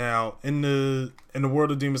interesting. Now in the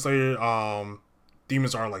world of Demon Slayer,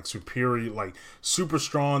 demons are like superior, like super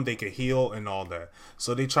strong. They can heal and all that.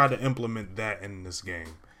 So they try to implement that in this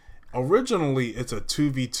game. Originally, it's a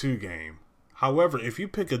 2v2 game. However, if you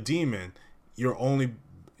pick a demon, you only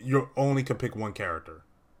can pick one character.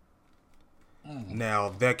 Now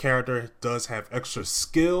that character does have extra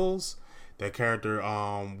skills. That character,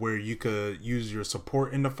 where you could use your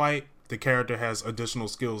support in the fight, the character has additional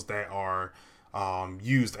skills that are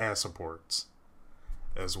used as supports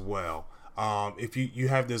as well. If you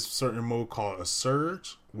have this certain mode called a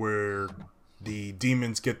surge, where the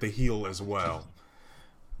demons get the heal as well.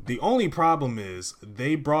 The only problem is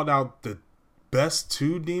they brought out the best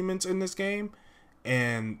two demons in this game,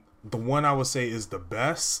 and the one I would say is the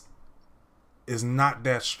best is not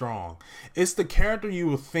that strong. It's the character you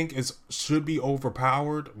would think should be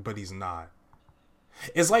overpowered, but he's not.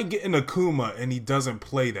 It's like getting Akuma and he doesn't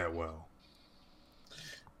play that well.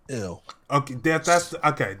 Ew. Okay, that's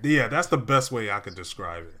okay. Yeah, that's the best way I could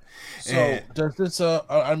describe it. So does this?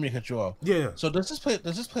 I mean, cut you off. Yeah. So does this play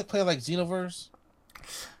like Xenoverse?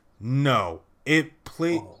 No,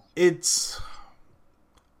 it's.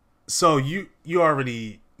 So you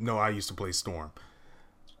already know I used to play Storm.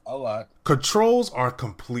 A lot. Controls are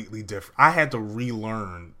completely different. I had to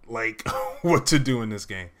relearn like what to do in this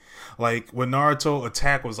game. Like with Naruto,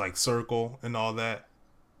 attack was like circle and all that.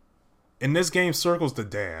 In this game, circle's the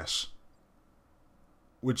dash,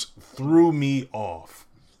 which threw me off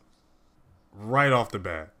right off the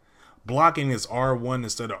bat. Blocking is R1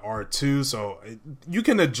 instead of R2, so you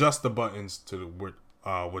can adjust the buttons to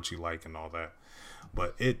what you like and all that.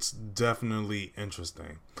 But it's definitely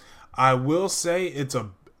interesting. I will say it's a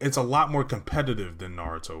lot more competitive than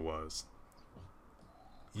Naruto was.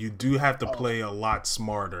 You do have to play a lot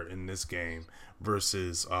smarter in this game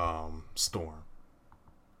versus Storm.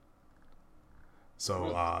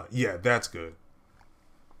 So yeah, that's good.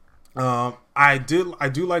 I do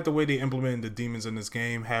like the way they implemented the demons in this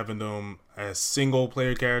game, having them as single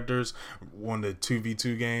player characters on the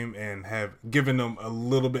 2v2 game, and have given them a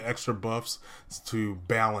little bit extra buffs to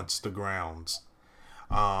balance the grounds.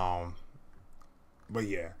 But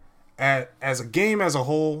yeah, as a game as a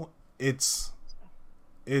whole, it's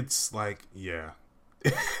like, yeah.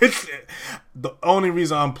 The only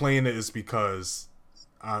reason I'm playing it is because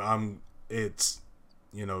it's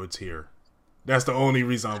here. That's the only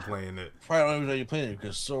reason I'm playing it. Probably the only reason you're playing it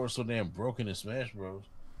because Sora's so damn broken in Smash Bros.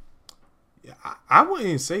 Yeah, I wouldn't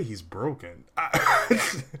even say he's broken.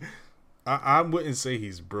 I wouldn't say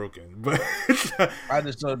he's broken, but I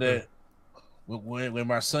just know that when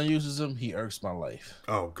my son uses him, he irks my life.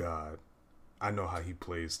 Oh God, I know how he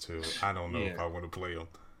plays too. I don't know if I want to play him.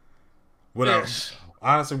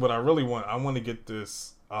 Honestly, what I really want, I want to get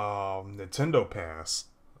this Nintendo Pass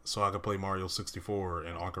so I can play Mario 64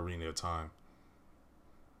 and Ocarina of Time.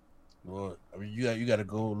 Well, I mean, you got to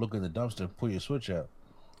go look in the dumpster and pull your Switch out.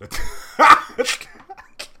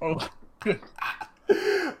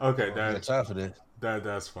 Okay, time for this.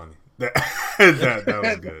 That's funny. That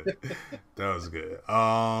was good. That was good.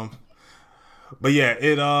 But yeah,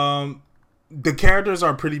 the characters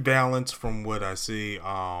are pretty balanced from what I see.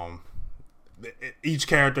 Each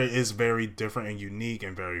character is very different and unique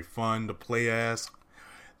and very fun to play as.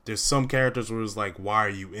 There's some characters where it's like, why are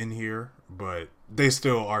you in here? But they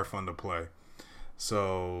still are fun to play.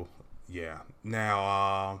 So yeah.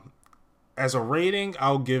 Now, as a rating,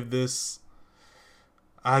 I'll give it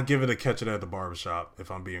a catch it at the barbershop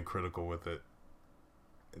if I'm being critical with it.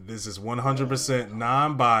 This is 100%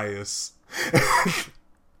 non-biased.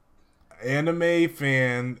 Anime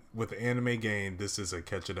fan with an anime game, this is a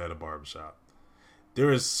catch it at a barbershop.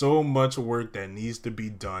 There is so much work that needs to be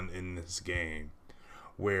done in this game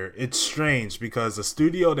where it's strange because the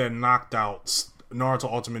studio that knocked out Naruto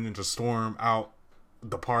Ultimate Ninja Storm out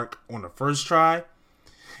the park on the first try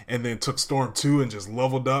and then took Storm 2 and just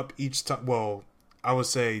leveled up each time. Well, I would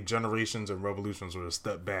say Generations and Revolutions were a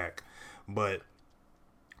step back, but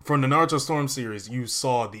from the Naruto Storm series, you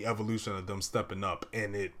saw the evolution of them stepping up,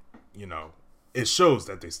 and it shows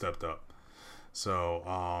that they stepped up. So,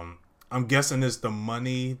 I'm guessing it's the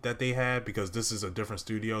money that they had because this is a different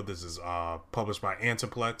studio. This is published by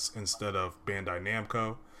Antiplex instead of Bandai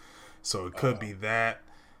Namco. So it could be that.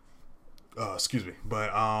 Excuse me.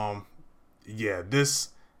 But, yeah, this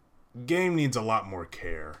game needs a lot more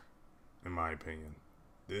care, in my opinion.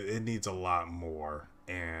 It needs a lot more.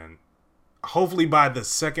 And hopefully by the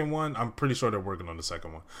second one, I'm pretty sure they're working on the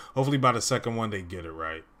second one. Hopefully by the second one, they get it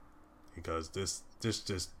right. Because this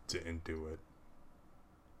just didn't do it.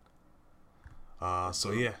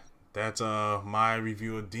 So yeah, that's my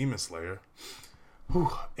review of Demon Slayer.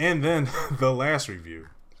 Whew. And then the last review.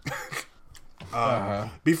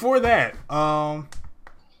 Before that, I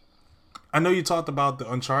know you talked about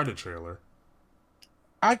the Uncharted trailer.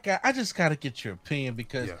 I just gotta get your opinion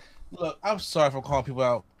because look, I'm sorry for calling people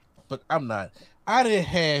out, but I'm not. I didn't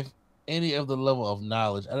have any of the level of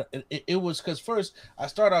knowledge. It was because first I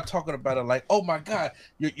started out talking about it like, oh my god,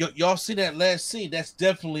 y'all see that last scene? That's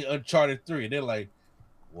definitely Uncharted 3. And they're like,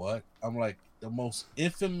 what? I'm like, the most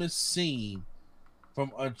infamous scene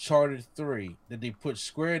from Uncharted 3 that they put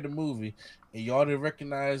square in the movie, and y'all didn't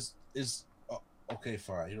recognize is okay,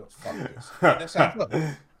 fine. Fuck this. That's how I felt.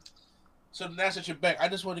 So now that you're back, I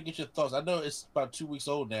just want to get your thoughts. I know it's about 2 weeks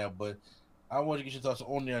old now, but I want to get your thoughts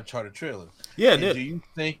on the Uncharted trailer. Yeah, do you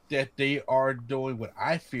think that they are doing what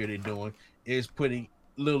I fear they're doing, is putting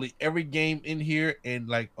literally every game in here and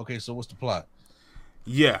like, okay, so what's the plot?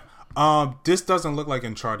 Yeah. This doesn't look like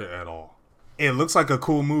Uncharted at all. It looks like a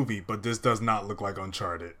cool movie, but this does not look like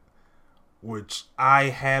Uncharted, which I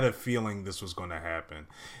had a feeling this was going to happen.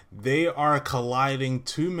 They are colliding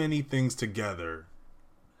too many things together.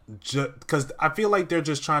 Because I feel like they're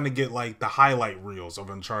just trying to get like the highlight reels of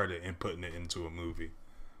Uncharted and putting it into a movie.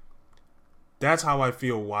 That's how I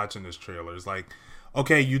feel watching this trailer. It's like,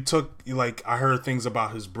 okay, you took, like, I heard things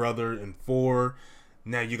about his brother in 4.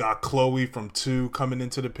 Now you got Chloe from 2 coming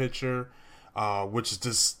into the picture, which is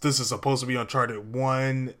this is supposed to be Uncharted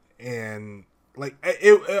 1, and like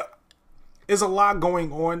it's a lot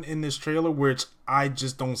going on in this trailer, which I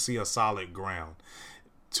just don't see a solid ground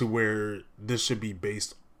to where this should be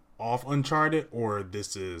based off Uncharted, or it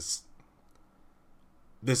should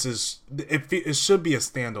be a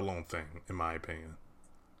standalone thing, in my opinion.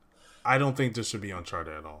 I don't think this should be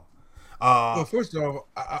Uncharted at all. Well, first of all,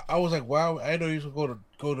 I was like, wow, I know you should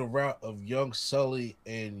go the route of young Sully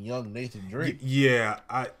and young Nathan Drake. Yeah,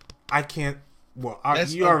 I can't. Well,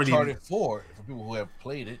 that's you already Uncharted 4 for people who have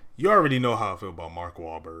played it. You already know how I feel about Mark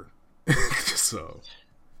Wahlberg, so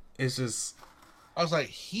it's just. I was like,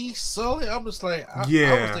 he's Sully? I'm just like, I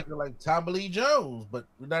was thinking like Tommy Lee Jones, but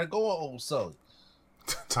we're not going old Sully.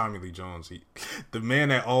 Tommy Lee Jones, the man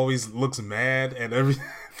that always looks mad at everything.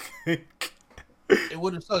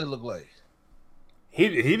 What did Sully look like? He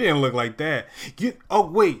didn't look like that. Oh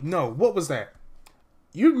wait, no, what was that?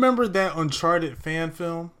 You remember that Uncharted fan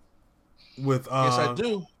film with? Yes, I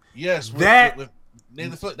do. Yes, with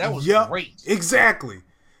Nathan Fillion. That was great. Exactly.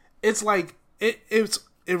 It's like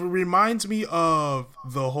it reminds me of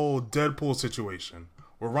the whole Deadpool situation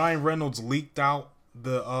where Ryan Reynolds leaked out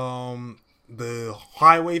the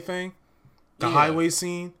highway thing, highway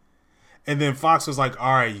scene, and then Fox was like,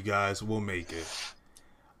 "All right, you guys, we'll make it."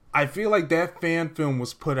 I feel like that fan film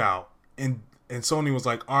was put out, and Sony was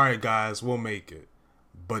like, "All right, guys, we'll make it,"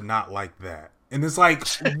 but not like that. And it's like,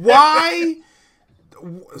 why?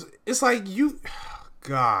 It's like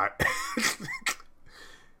God,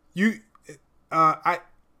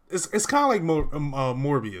 It's kind of like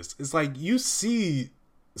Morbius. It's like you see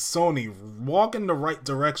Sony walk in the right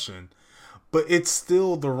direction, but it's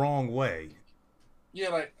still the wrong way. Yeah,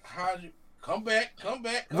 like how you come back, come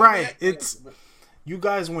Right. back. It's you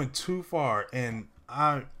guys went too far, and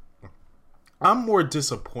I'm more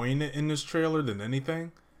disappointed in this trailer than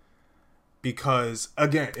anything because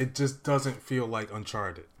again, it just doesn't feel like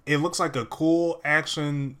Uncharted. It looks like a cool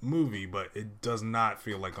action movie, but it does not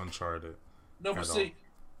feel like Uncharted No, but at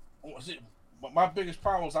all. see, my biggest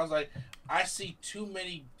problem was I was like, I see too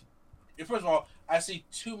many. First of all, I see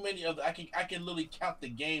too many of the. I can literally count the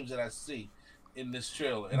games that I see in this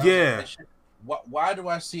trailer, and I was Yeah. like, why do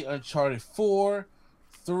I see Uncharted 4,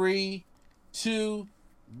 3, 2,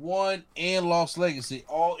 1, and Lost Legacy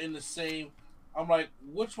all in the same? I'm like,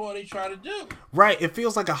 which one are they trying to do? Right, it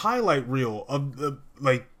feels like a highlight reel of the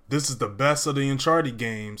like this is the best of the Uncharted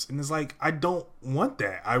games, and it's like I don't want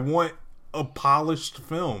that. I want a polished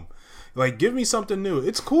film. Like, give me something new.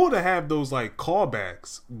 It's cool to have those like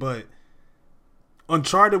callbacks, but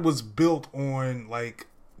Uncharted was built on like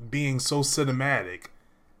being so cinematic,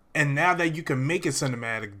 and now that you can make it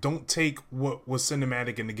cinematic, don't take what was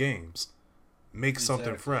cinematic in the games. Make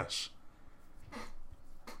something fresh.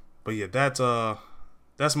 But yeah,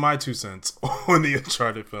 that's my 2 cents on the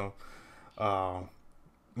Uncharted film.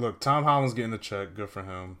 Look, Tom Holland's getting a check. Good for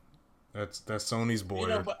him. That's Sony's boy. You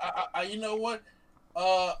know, but you know what?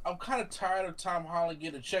 I'm kind of tired of Tom Holland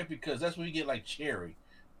getting a check because that's when you get like Cherry.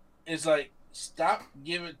 It's like stop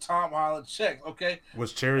giving Tom Holland checks, okay?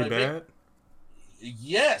 Was Cherry bad?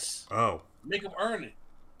 Yes. Oh, make him earn it.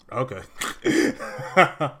 Okay.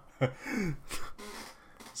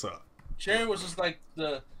 So Cherry was just like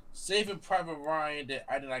the Saving Private Ryan that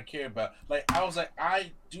I did not care about. Like I was like,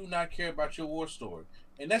 I do not care about your war story,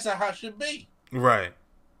 and that's not how it should be. Right.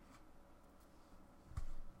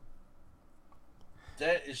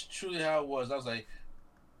 That is truly how it was. I was like,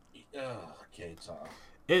 okay, Tom.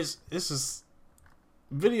 It's just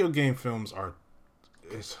video game films are.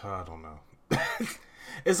 It's I don't know.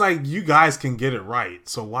 It's like you guys can get it right,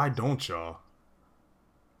 so why don't y'all?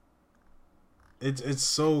 It's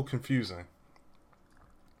so confusing.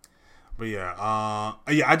 But yeah,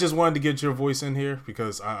 I just wanted to get your voice in here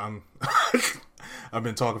because I'm I've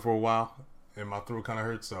been talking for a while and my throat kind of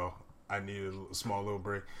hurts, so I needed a small little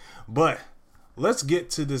break. But let's get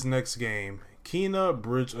to this next game, Kena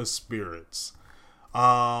Bridge of Spirits.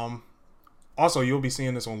 Also, you'll be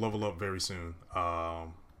seeing this on Level Up very soon.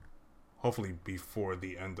 Hopefully before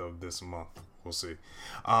the end of this month. We'll see.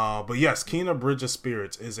 But yes, Kena Bridge of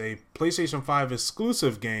Spirits is a PlayStation 5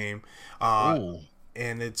 exclusive game.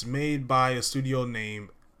 And it's made by a studio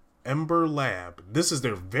named Ember Lab. This is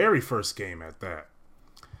their very first game at that.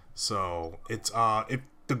 So it's the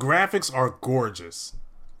graphics are gorgeous.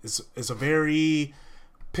 It's a very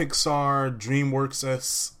Pixar,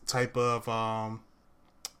 DreamWorks type of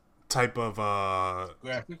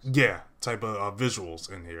visuals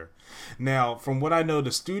in here. Now, from what I know,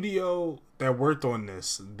 the studio that worked on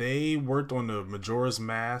this, they worked on the Majora's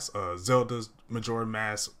Mask, Zelda's Majora's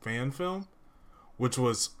Mask fan film, which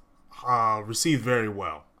was received very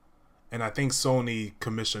well. And I think Sony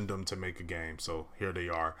commissioned them to make a game. So here they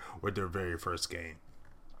are with their very first game.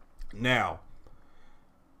 Now,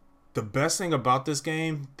 the best thing about this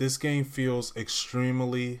game feels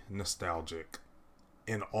extremely nostalgic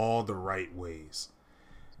in all the right ways.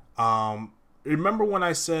 Remember when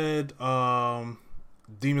I said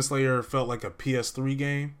Demon Slayer felt like a PS3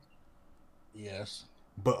 game? Yes.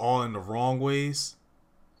 But all in the wrong ways?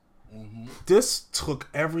 Mm-hmm. This took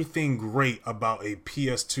everything great about a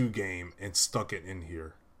PS2 game and stuck it in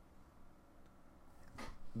here.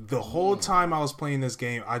 The whole time I was playing this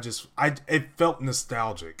game, it felt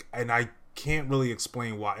nostalgic, and I can't really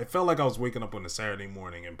explain why. It felt like I was waking up on a Saturday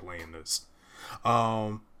morning and playing this.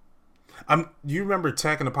 You remember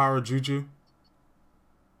Tekken the Power of Juju?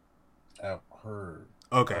 I've heard.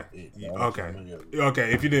 Okay.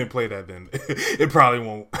 Okay. If you didn't play that, then it probably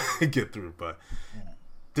won't get through. But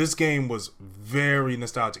this game was very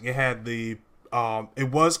nostalgic. It had it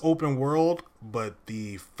was open world, but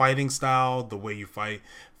the fighting style, the way you fight,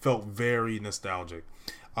 felt very nostalgic.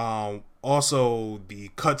 Also, the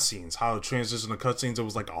cutscenes, how it transitioned to cutscenes, it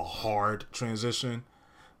was like a hard transition.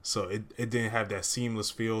 So it didn't have that seamless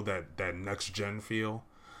feel, that next gen feel.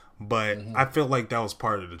 But I felt like that was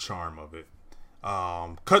part of the charm of it.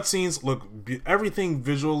 Cutscenes everything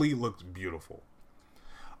visually looked beautiful.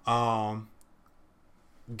 Gameplay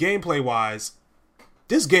wise,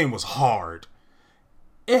 this game was hard.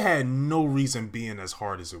 It had no reason being as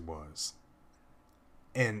hard as it was.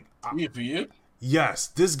 And for you? Yes,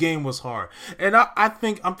 this game was hard. And I'm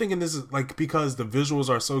thinking this is like because the visuals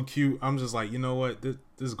are so cute, I'm just like, you know what, this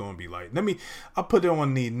is gonna be light. I'll put it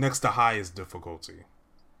on the next to highest difficulty.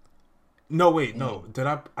 No, wait, no. Did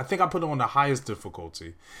I think I put it on the highest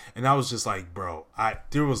difficulty, and I was just like, bro,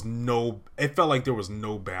 there was no. It felt like there was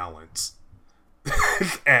no balance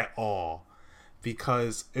at all,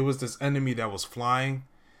 because it was this enemy that was flying.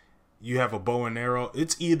 You have a bow and arrow.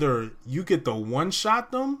 It's either you get the one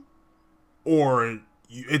shot them, or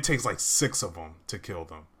it takes like 6 of them to kill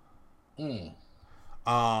them.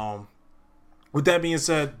 With that being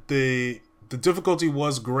said, the difficulty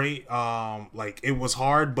was great. Like, it was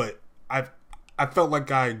hard, but I felt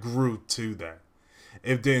like I grew to that.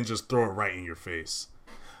 It didn't just throw it right in your face.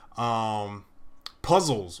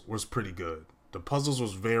 Puzzles was pretty good. The puzzles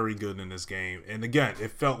was very good in this game, and again,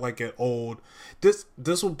 it felt like an old. This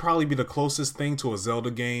would probably be the closest thing to a Zelda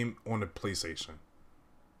game on the PlayStation.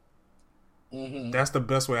 That's the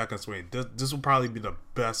best way I can explain it. This would probably be the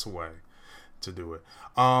best way to do it.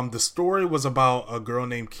 The story was about a girl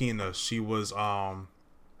named Kina. She was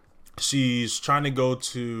she's trying to go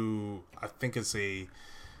to, I think it's I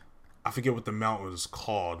forget what the mountain was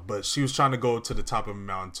called, but she was trying to go to the top of a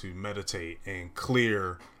mountain to meditate and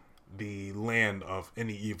clear the land of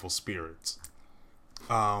any evil spirits.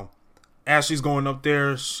 As she's going up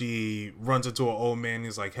there, she runs into an old man.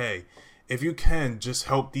 He's like, hey, if you can just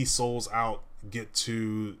help these souls out, get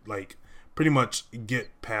to, like, pretty much get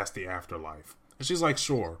past the afterlife. And she's like,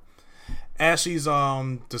 sure. As she's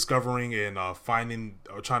discovering and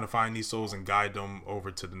trying to find these souls and guide them over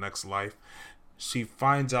to the next life, she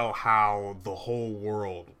finds out how the whole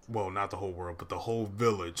world, well, not the whole world, but the whole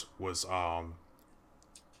village was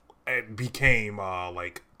it became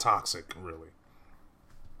like toxic, really.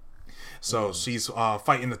 So she's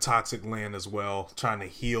fighting the toxic land as well, trying to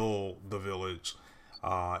heal the village,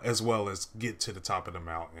 as well as get to the top of the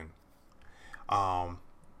mountain.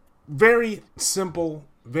 Very simple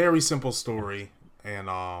story, and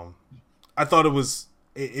I thought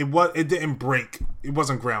it didn't break. It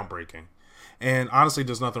wasn't groundbreaking, and honestly,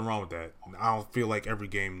 there's nothing wrong with that. I don't feel like every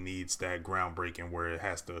game needs that groundbreaking where it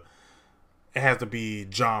has to be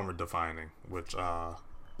genre defining, which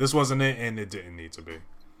this wasn't it, and it didn't need to be.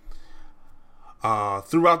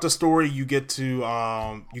 Throughout the story, you get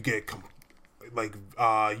to you get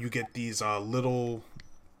these little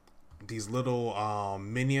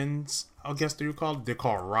minions, I guess they're called. They're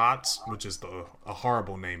called rots, which is a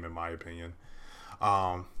horrible name in my opinion.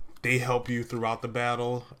 They help you throughout the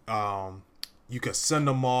battle. You can send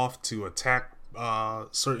them off to attack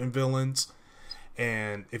certain villains,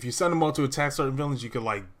 and if you send them off to attack certain villains, you can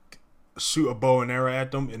like shoot a bow and arrow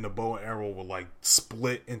at them, and the bow and arrow will like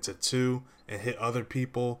split into 2 and hit other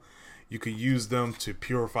people. You can use them to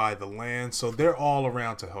purify the land, so they're all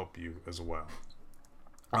around to help you as well.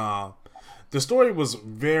 The story was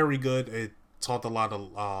very good. It taught a lot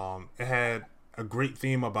of it had a great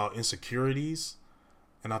theme about insecurities,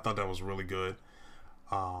 and I thought that was really good.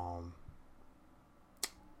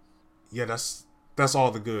 Yeah, that's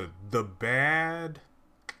all the good. The bad,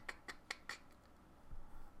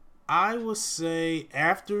 I would say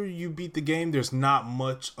after you beat the game, there's not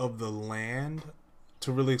much of the land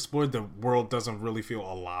to really explore. The world doesn't really feel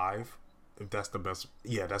alive. If that's the best,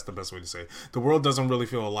 yeah, that's the best way to say it. The world doesn't really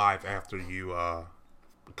feel alive after you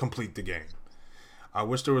complete the game. I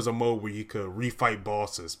wish there was a mode where you could refight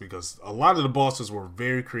bosses, because a lot of the bosses were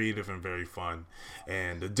very creative and very fun,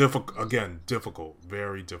 and difficult,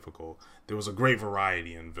 very difficult. There was a great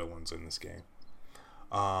variety in villains in this game.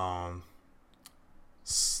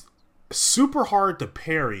 Super hard to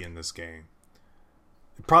parry in this game.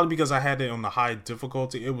 Probably because I had it on the high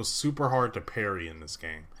difficulty. It was super hard to parry in this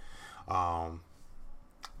game. But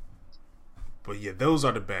yeah, those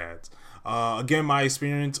are the bads. Again, my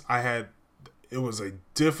experience, it was a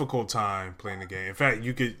difficult time playing the game. In fact,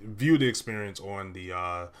 you could view the experience on the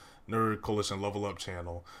Nerd Coalition Level Up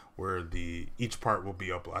channel, where each part will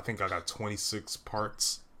be up. I think I got 26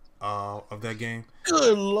 parts of that game.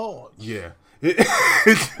 Good Lord. Yeah. It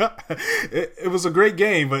was a great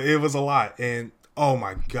game, but it was a lot. And oh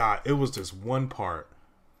my God, it was this one part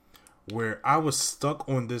where I was stuck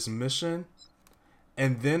on this mission,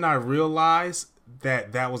 and then I realized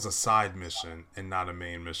that was a side mission and not a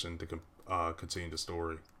main mission to continue the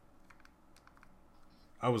story.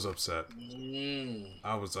 I was upset.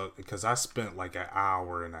 I was because I spent like an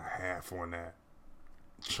hour and a half on that,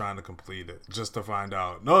 trying to complete it, just to find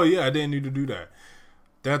out, no, yeah, I didn't need to do that.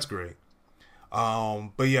 That's great.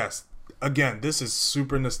 But yes, again, this is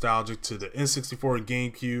super nostalgic to the N64,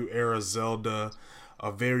 GameCube era Zelda,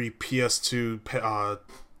 a very PS2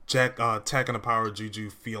 Taken the Power Juju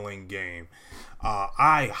feeling game.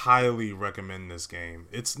 I highly recommend this game.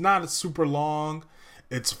 It's not super long.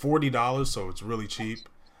 It's $40, so it's really cheap.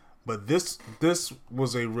 But this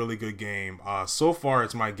was a really good game. So far,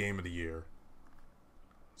 it's my game of the year.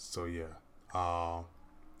 So yeah.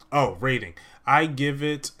 Rating. I give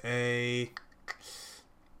it a.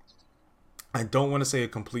 I don't want to say a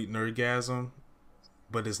complete nerdgasm,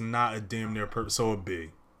 but it's not a damn near perfect. So a B.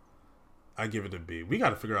 I give it a B. We got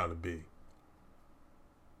to figure out a B.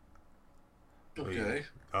 Okay.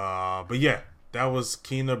 But yeah, that was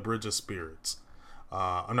Kena Bridge of Spirits.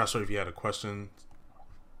 I'm not sure if you had a question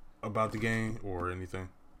about the game or anything.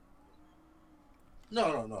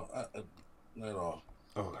 No, not at all.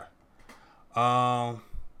 Okay.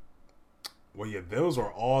 Well, yeah, those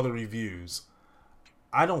are all the reviews.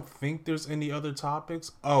 I don't think there's any other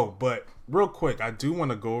topics. Oh, but real quick, I do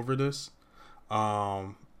want to go over this.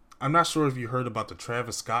 I'm not sure if you heard about the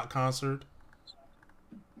Travis Scott concert.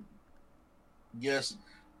 Yes,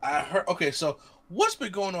 I heard. Okay, so what's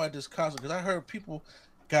been going on at this concert? Because I heard people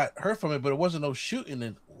got hurt from it, but it wasn't no shooting.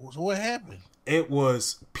 And so what happened? It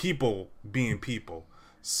was people being people.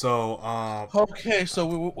 So, okay, so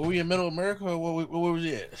were we in Middle America or where was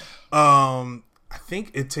it? I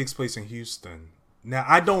think it takes place in Houston. Now,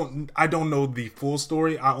 I don't know the full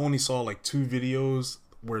story. I only saw like 2 videos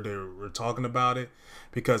where they were talking about it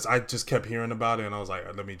because I just kept hearing about it and I was like,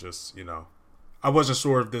 let me just, I wasn't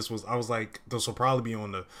sure if this was, I was like, this will probably be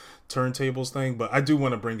on the turntables thing, but I do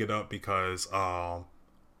want to bring it up because,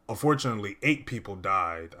 unfortunately, 8 people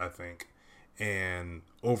died, I think, and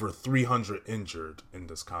over 300 injured in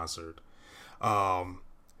this concert.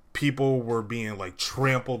 People were being like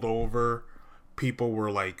trampled over. People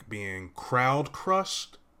were like being crowd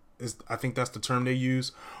crushed. I think that's the term they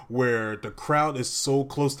use, where the crowd is so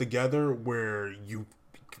close together where you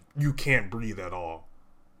can't breathe at all.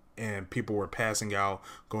 And people were passing out,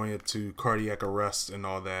 going into cardiac arrest and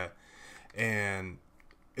all that. And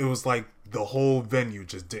it was like the whole venue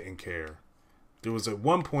just didn't care. There was at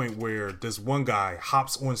one point where this one guy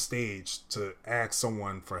hops on stage to ask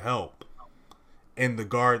someone for help. And the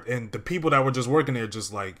guard and the people that were just working there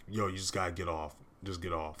just like, yo, you just gotta get off. Just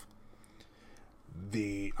get off.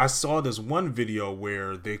 I saw this one video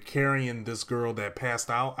where they're carrying this girl that passed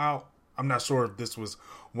out. I'm not sure if this was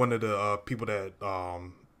one of the people that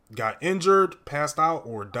got injured, passed out,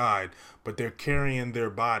 or died, but they're carrying their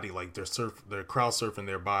body, like they're crowd surfing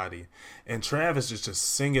their body. And Travis is just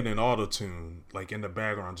singing in auto-tune, like in the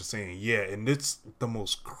background, just saying, yeah, and it's the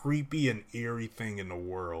most creepy and eerie thing in the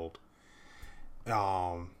world.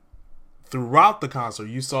 Throughout the concert,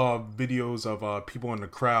 you saw videos of people in the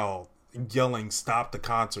crowd yelling, stop the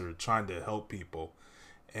concert, trying to help people.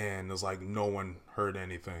 And it's like no one heard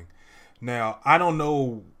anything. Now, I don't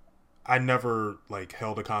know. I never like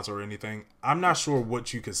held a concert or anything. I'm not sure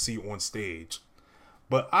what you can see on stage.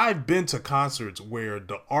 But I've been to concerts where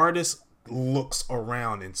the artist looks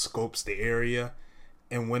around and scopes the area.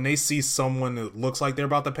 And when they see someone that looks like they're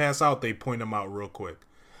about to pass out, they point them out real quick.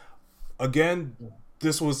 Again,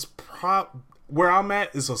 this was where I'm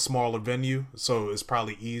at is a smaller venue, so it's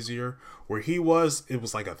probably easier. Where he was, it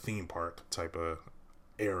was like a theme park type of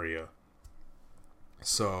area.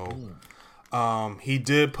 So, he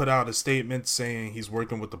did put out a statement saying he's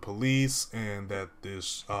working with the police and that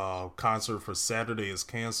this concert for Saturday is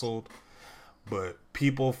canceled. But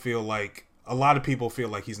a lot of people feel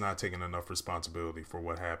like he's not taking enough responsibility for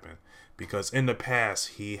what happened. Because in the past,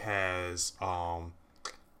 he has, I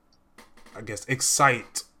guess,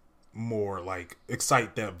 excite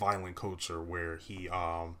that violent culture where he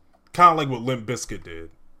kind of like what Limp Bizkit did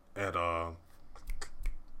at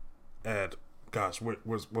gosh, what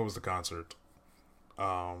was the concert?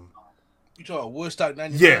 You talking Woodstock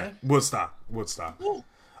 99? Yeah, Woodstock.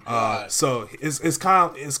 So it's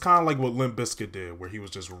kind of like what Limp Bizkit did, where he was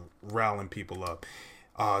just riling people up.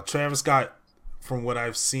 Travis Scott, from what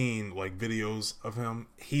I've seen, like videos of him,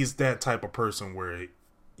 he's that type of person where,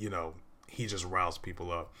 he just riles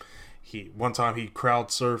people up. One time he crowd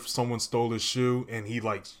surfed, someone stole his shoe, and he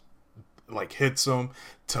like hits him,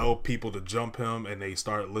 tell people to jump him, and they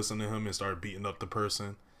start listening to him and start beating up the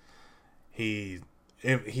person. He's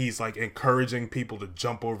like encouraging people to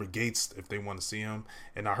jump over gates if they want to see him.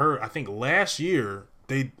 And I think last year,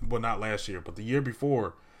 not last year, but the year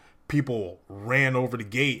before, people ran over the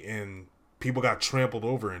gate and people got trampled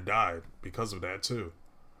over and died because of that too.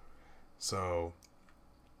 So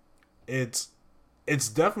it's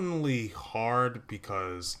definitely hard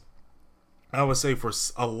because I would say for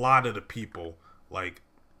a lot of the people, like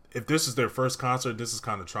if this is their first concert, this is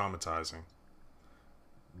kind of traumatizing.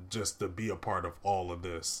 Just to be a part of all of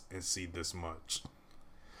this and see this much.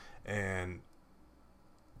 And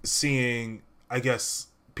seeing, I guess,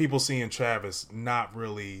 people seeing Travis not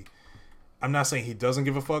really, I'm not saying he doesn't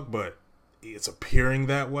give a fuck, but it's appearing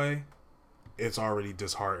that way, it's already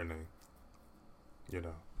disheartening. You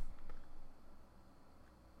know.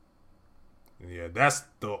 Yeah, that's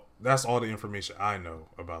all the information I know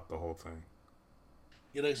about the whole thing.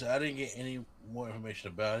 Yeah, like I said, I didn't get any more information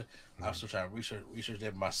about it. I'm still trying to research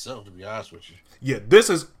that myself, to be honest with you. Yeah, this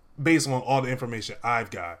is based on all the information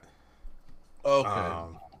I've got.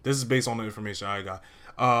 Okay. This is based on the information I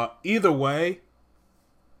got. Either way,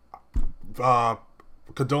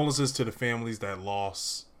 condolences to the families that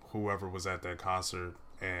lost whoever was at that concert,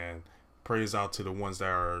 and praise out to the ones that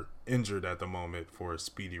are injured at the moment for a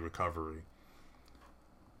speedy recovery.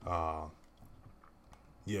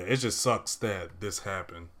 Yeah, it just sucks that this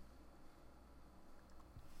happened.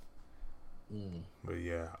 But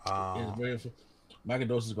yeah, my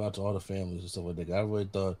condolences go out to all the families and stuff like that. I really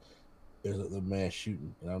thought it was a mass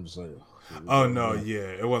shooting, and I'm just like, oh no, yeah,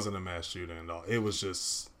 it wasn't a mass shooting at all. It was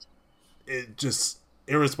just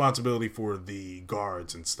irresponsibility for the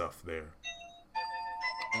guards and stuff there.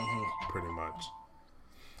 Pretty much.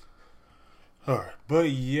 All right,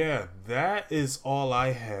 but yeah, that is all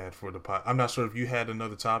I had for the pod. I'm not sure if you had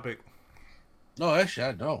another topic. No, actually,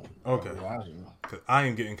 I don't. Okay, because I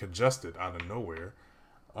am getting congested out of nowhere.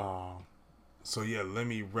 So yeah, let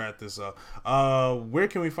me wrap this up. Where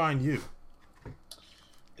can we find you,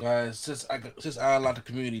 guys? Since I unlocked the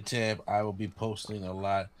community tab, I will be posting a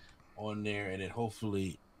lot on there, and then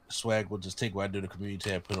hopefully Swag will just take what I do the community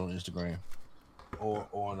tab, put it on Instagram or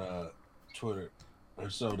on Twitter.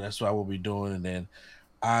 So that's what I will be doing, and then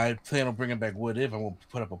I plan on bringing back What If. I'm going to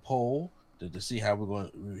put up a poll to see how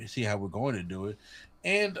we're going to do it,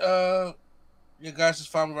 and you guys just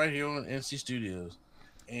follow me right here on NC Studios,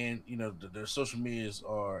 and you know their social medias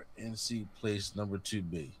are NC Place number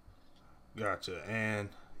 2B. Gotcha. And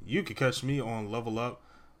you can catch me on Level Up,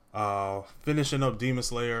 finishing up Demon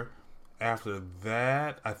Slayer. After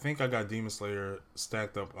that, I think I got Demon Slayer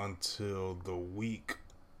stacked up until the week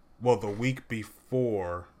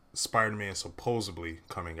before Spider-Man supposedly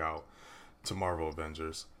coming out to Marvel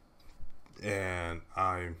Avengers. And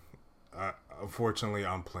unfortunately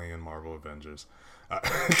I'm playing Marvel Avengers. I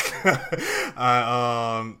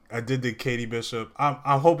did the Katie Bishop.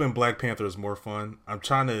 I'm hoping Black Panther is more fun. I'm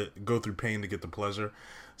trying to go through pain to get the pleasure.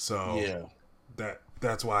 So yeah,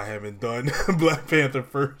 that's why I haven't done Black Panther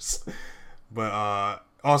first. But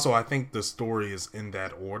also I think the story is in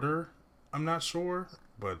that order. I'm not sure,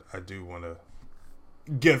 but I do want to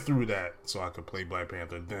get through that so I could play Black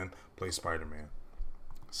Panther, then play Spider-Man.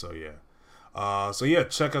 So yeah.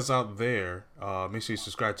 Check us out there. Make sure you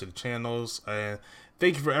subscribe to the channels, and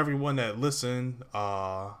thank you for everyone that listened.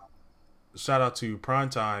 Shout out to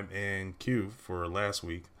Primetime and Q for last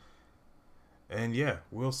week. And yeah,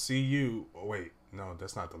 we'll see you. Oh, wait, no,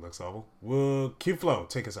 that's not the next level. Q Flow,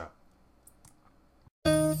 take us out.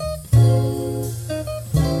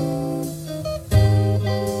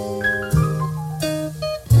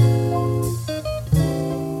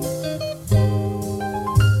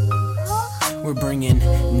 We're bringing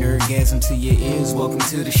nerdgasm to your ears. Welcome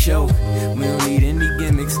to the show. We don't need any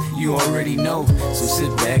gimmicks, you already know. So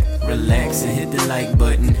sit back, relax, and hit the like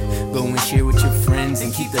button. Go and share with your friends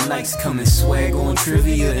and keep the likes coming. Swag on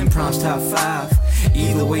trivia and prompts top 5.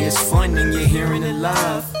 Either way, it's fun and you're hearing it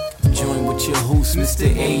live. Join with your host, Mr.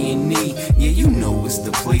 A&E. Yeah, you know it's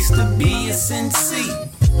the place to be. It's NC.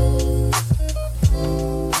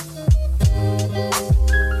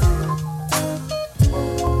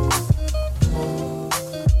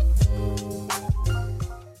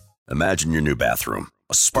 Imagine your new bathroom.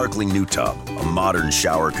 A sparkling new tub, a modern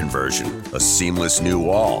shower conversion, a seamless new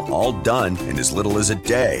wall, all done in as little as a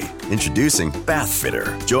day. Introducing Bath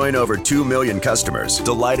Fitter. Join over 2 million customers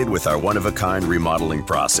delighted with our one-of-a-kind remodeling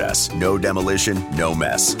process. No demolition, no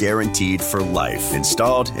mess. Guaranteed for life.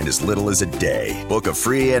 Installed in as little as a day. Book a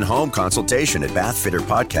free in-home consultation at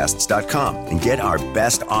bathfitterpodcasts.com and get our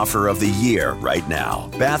best offer of the year right now.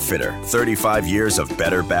 Bath Fitter, 35 years of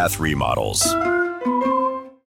better bath remodels.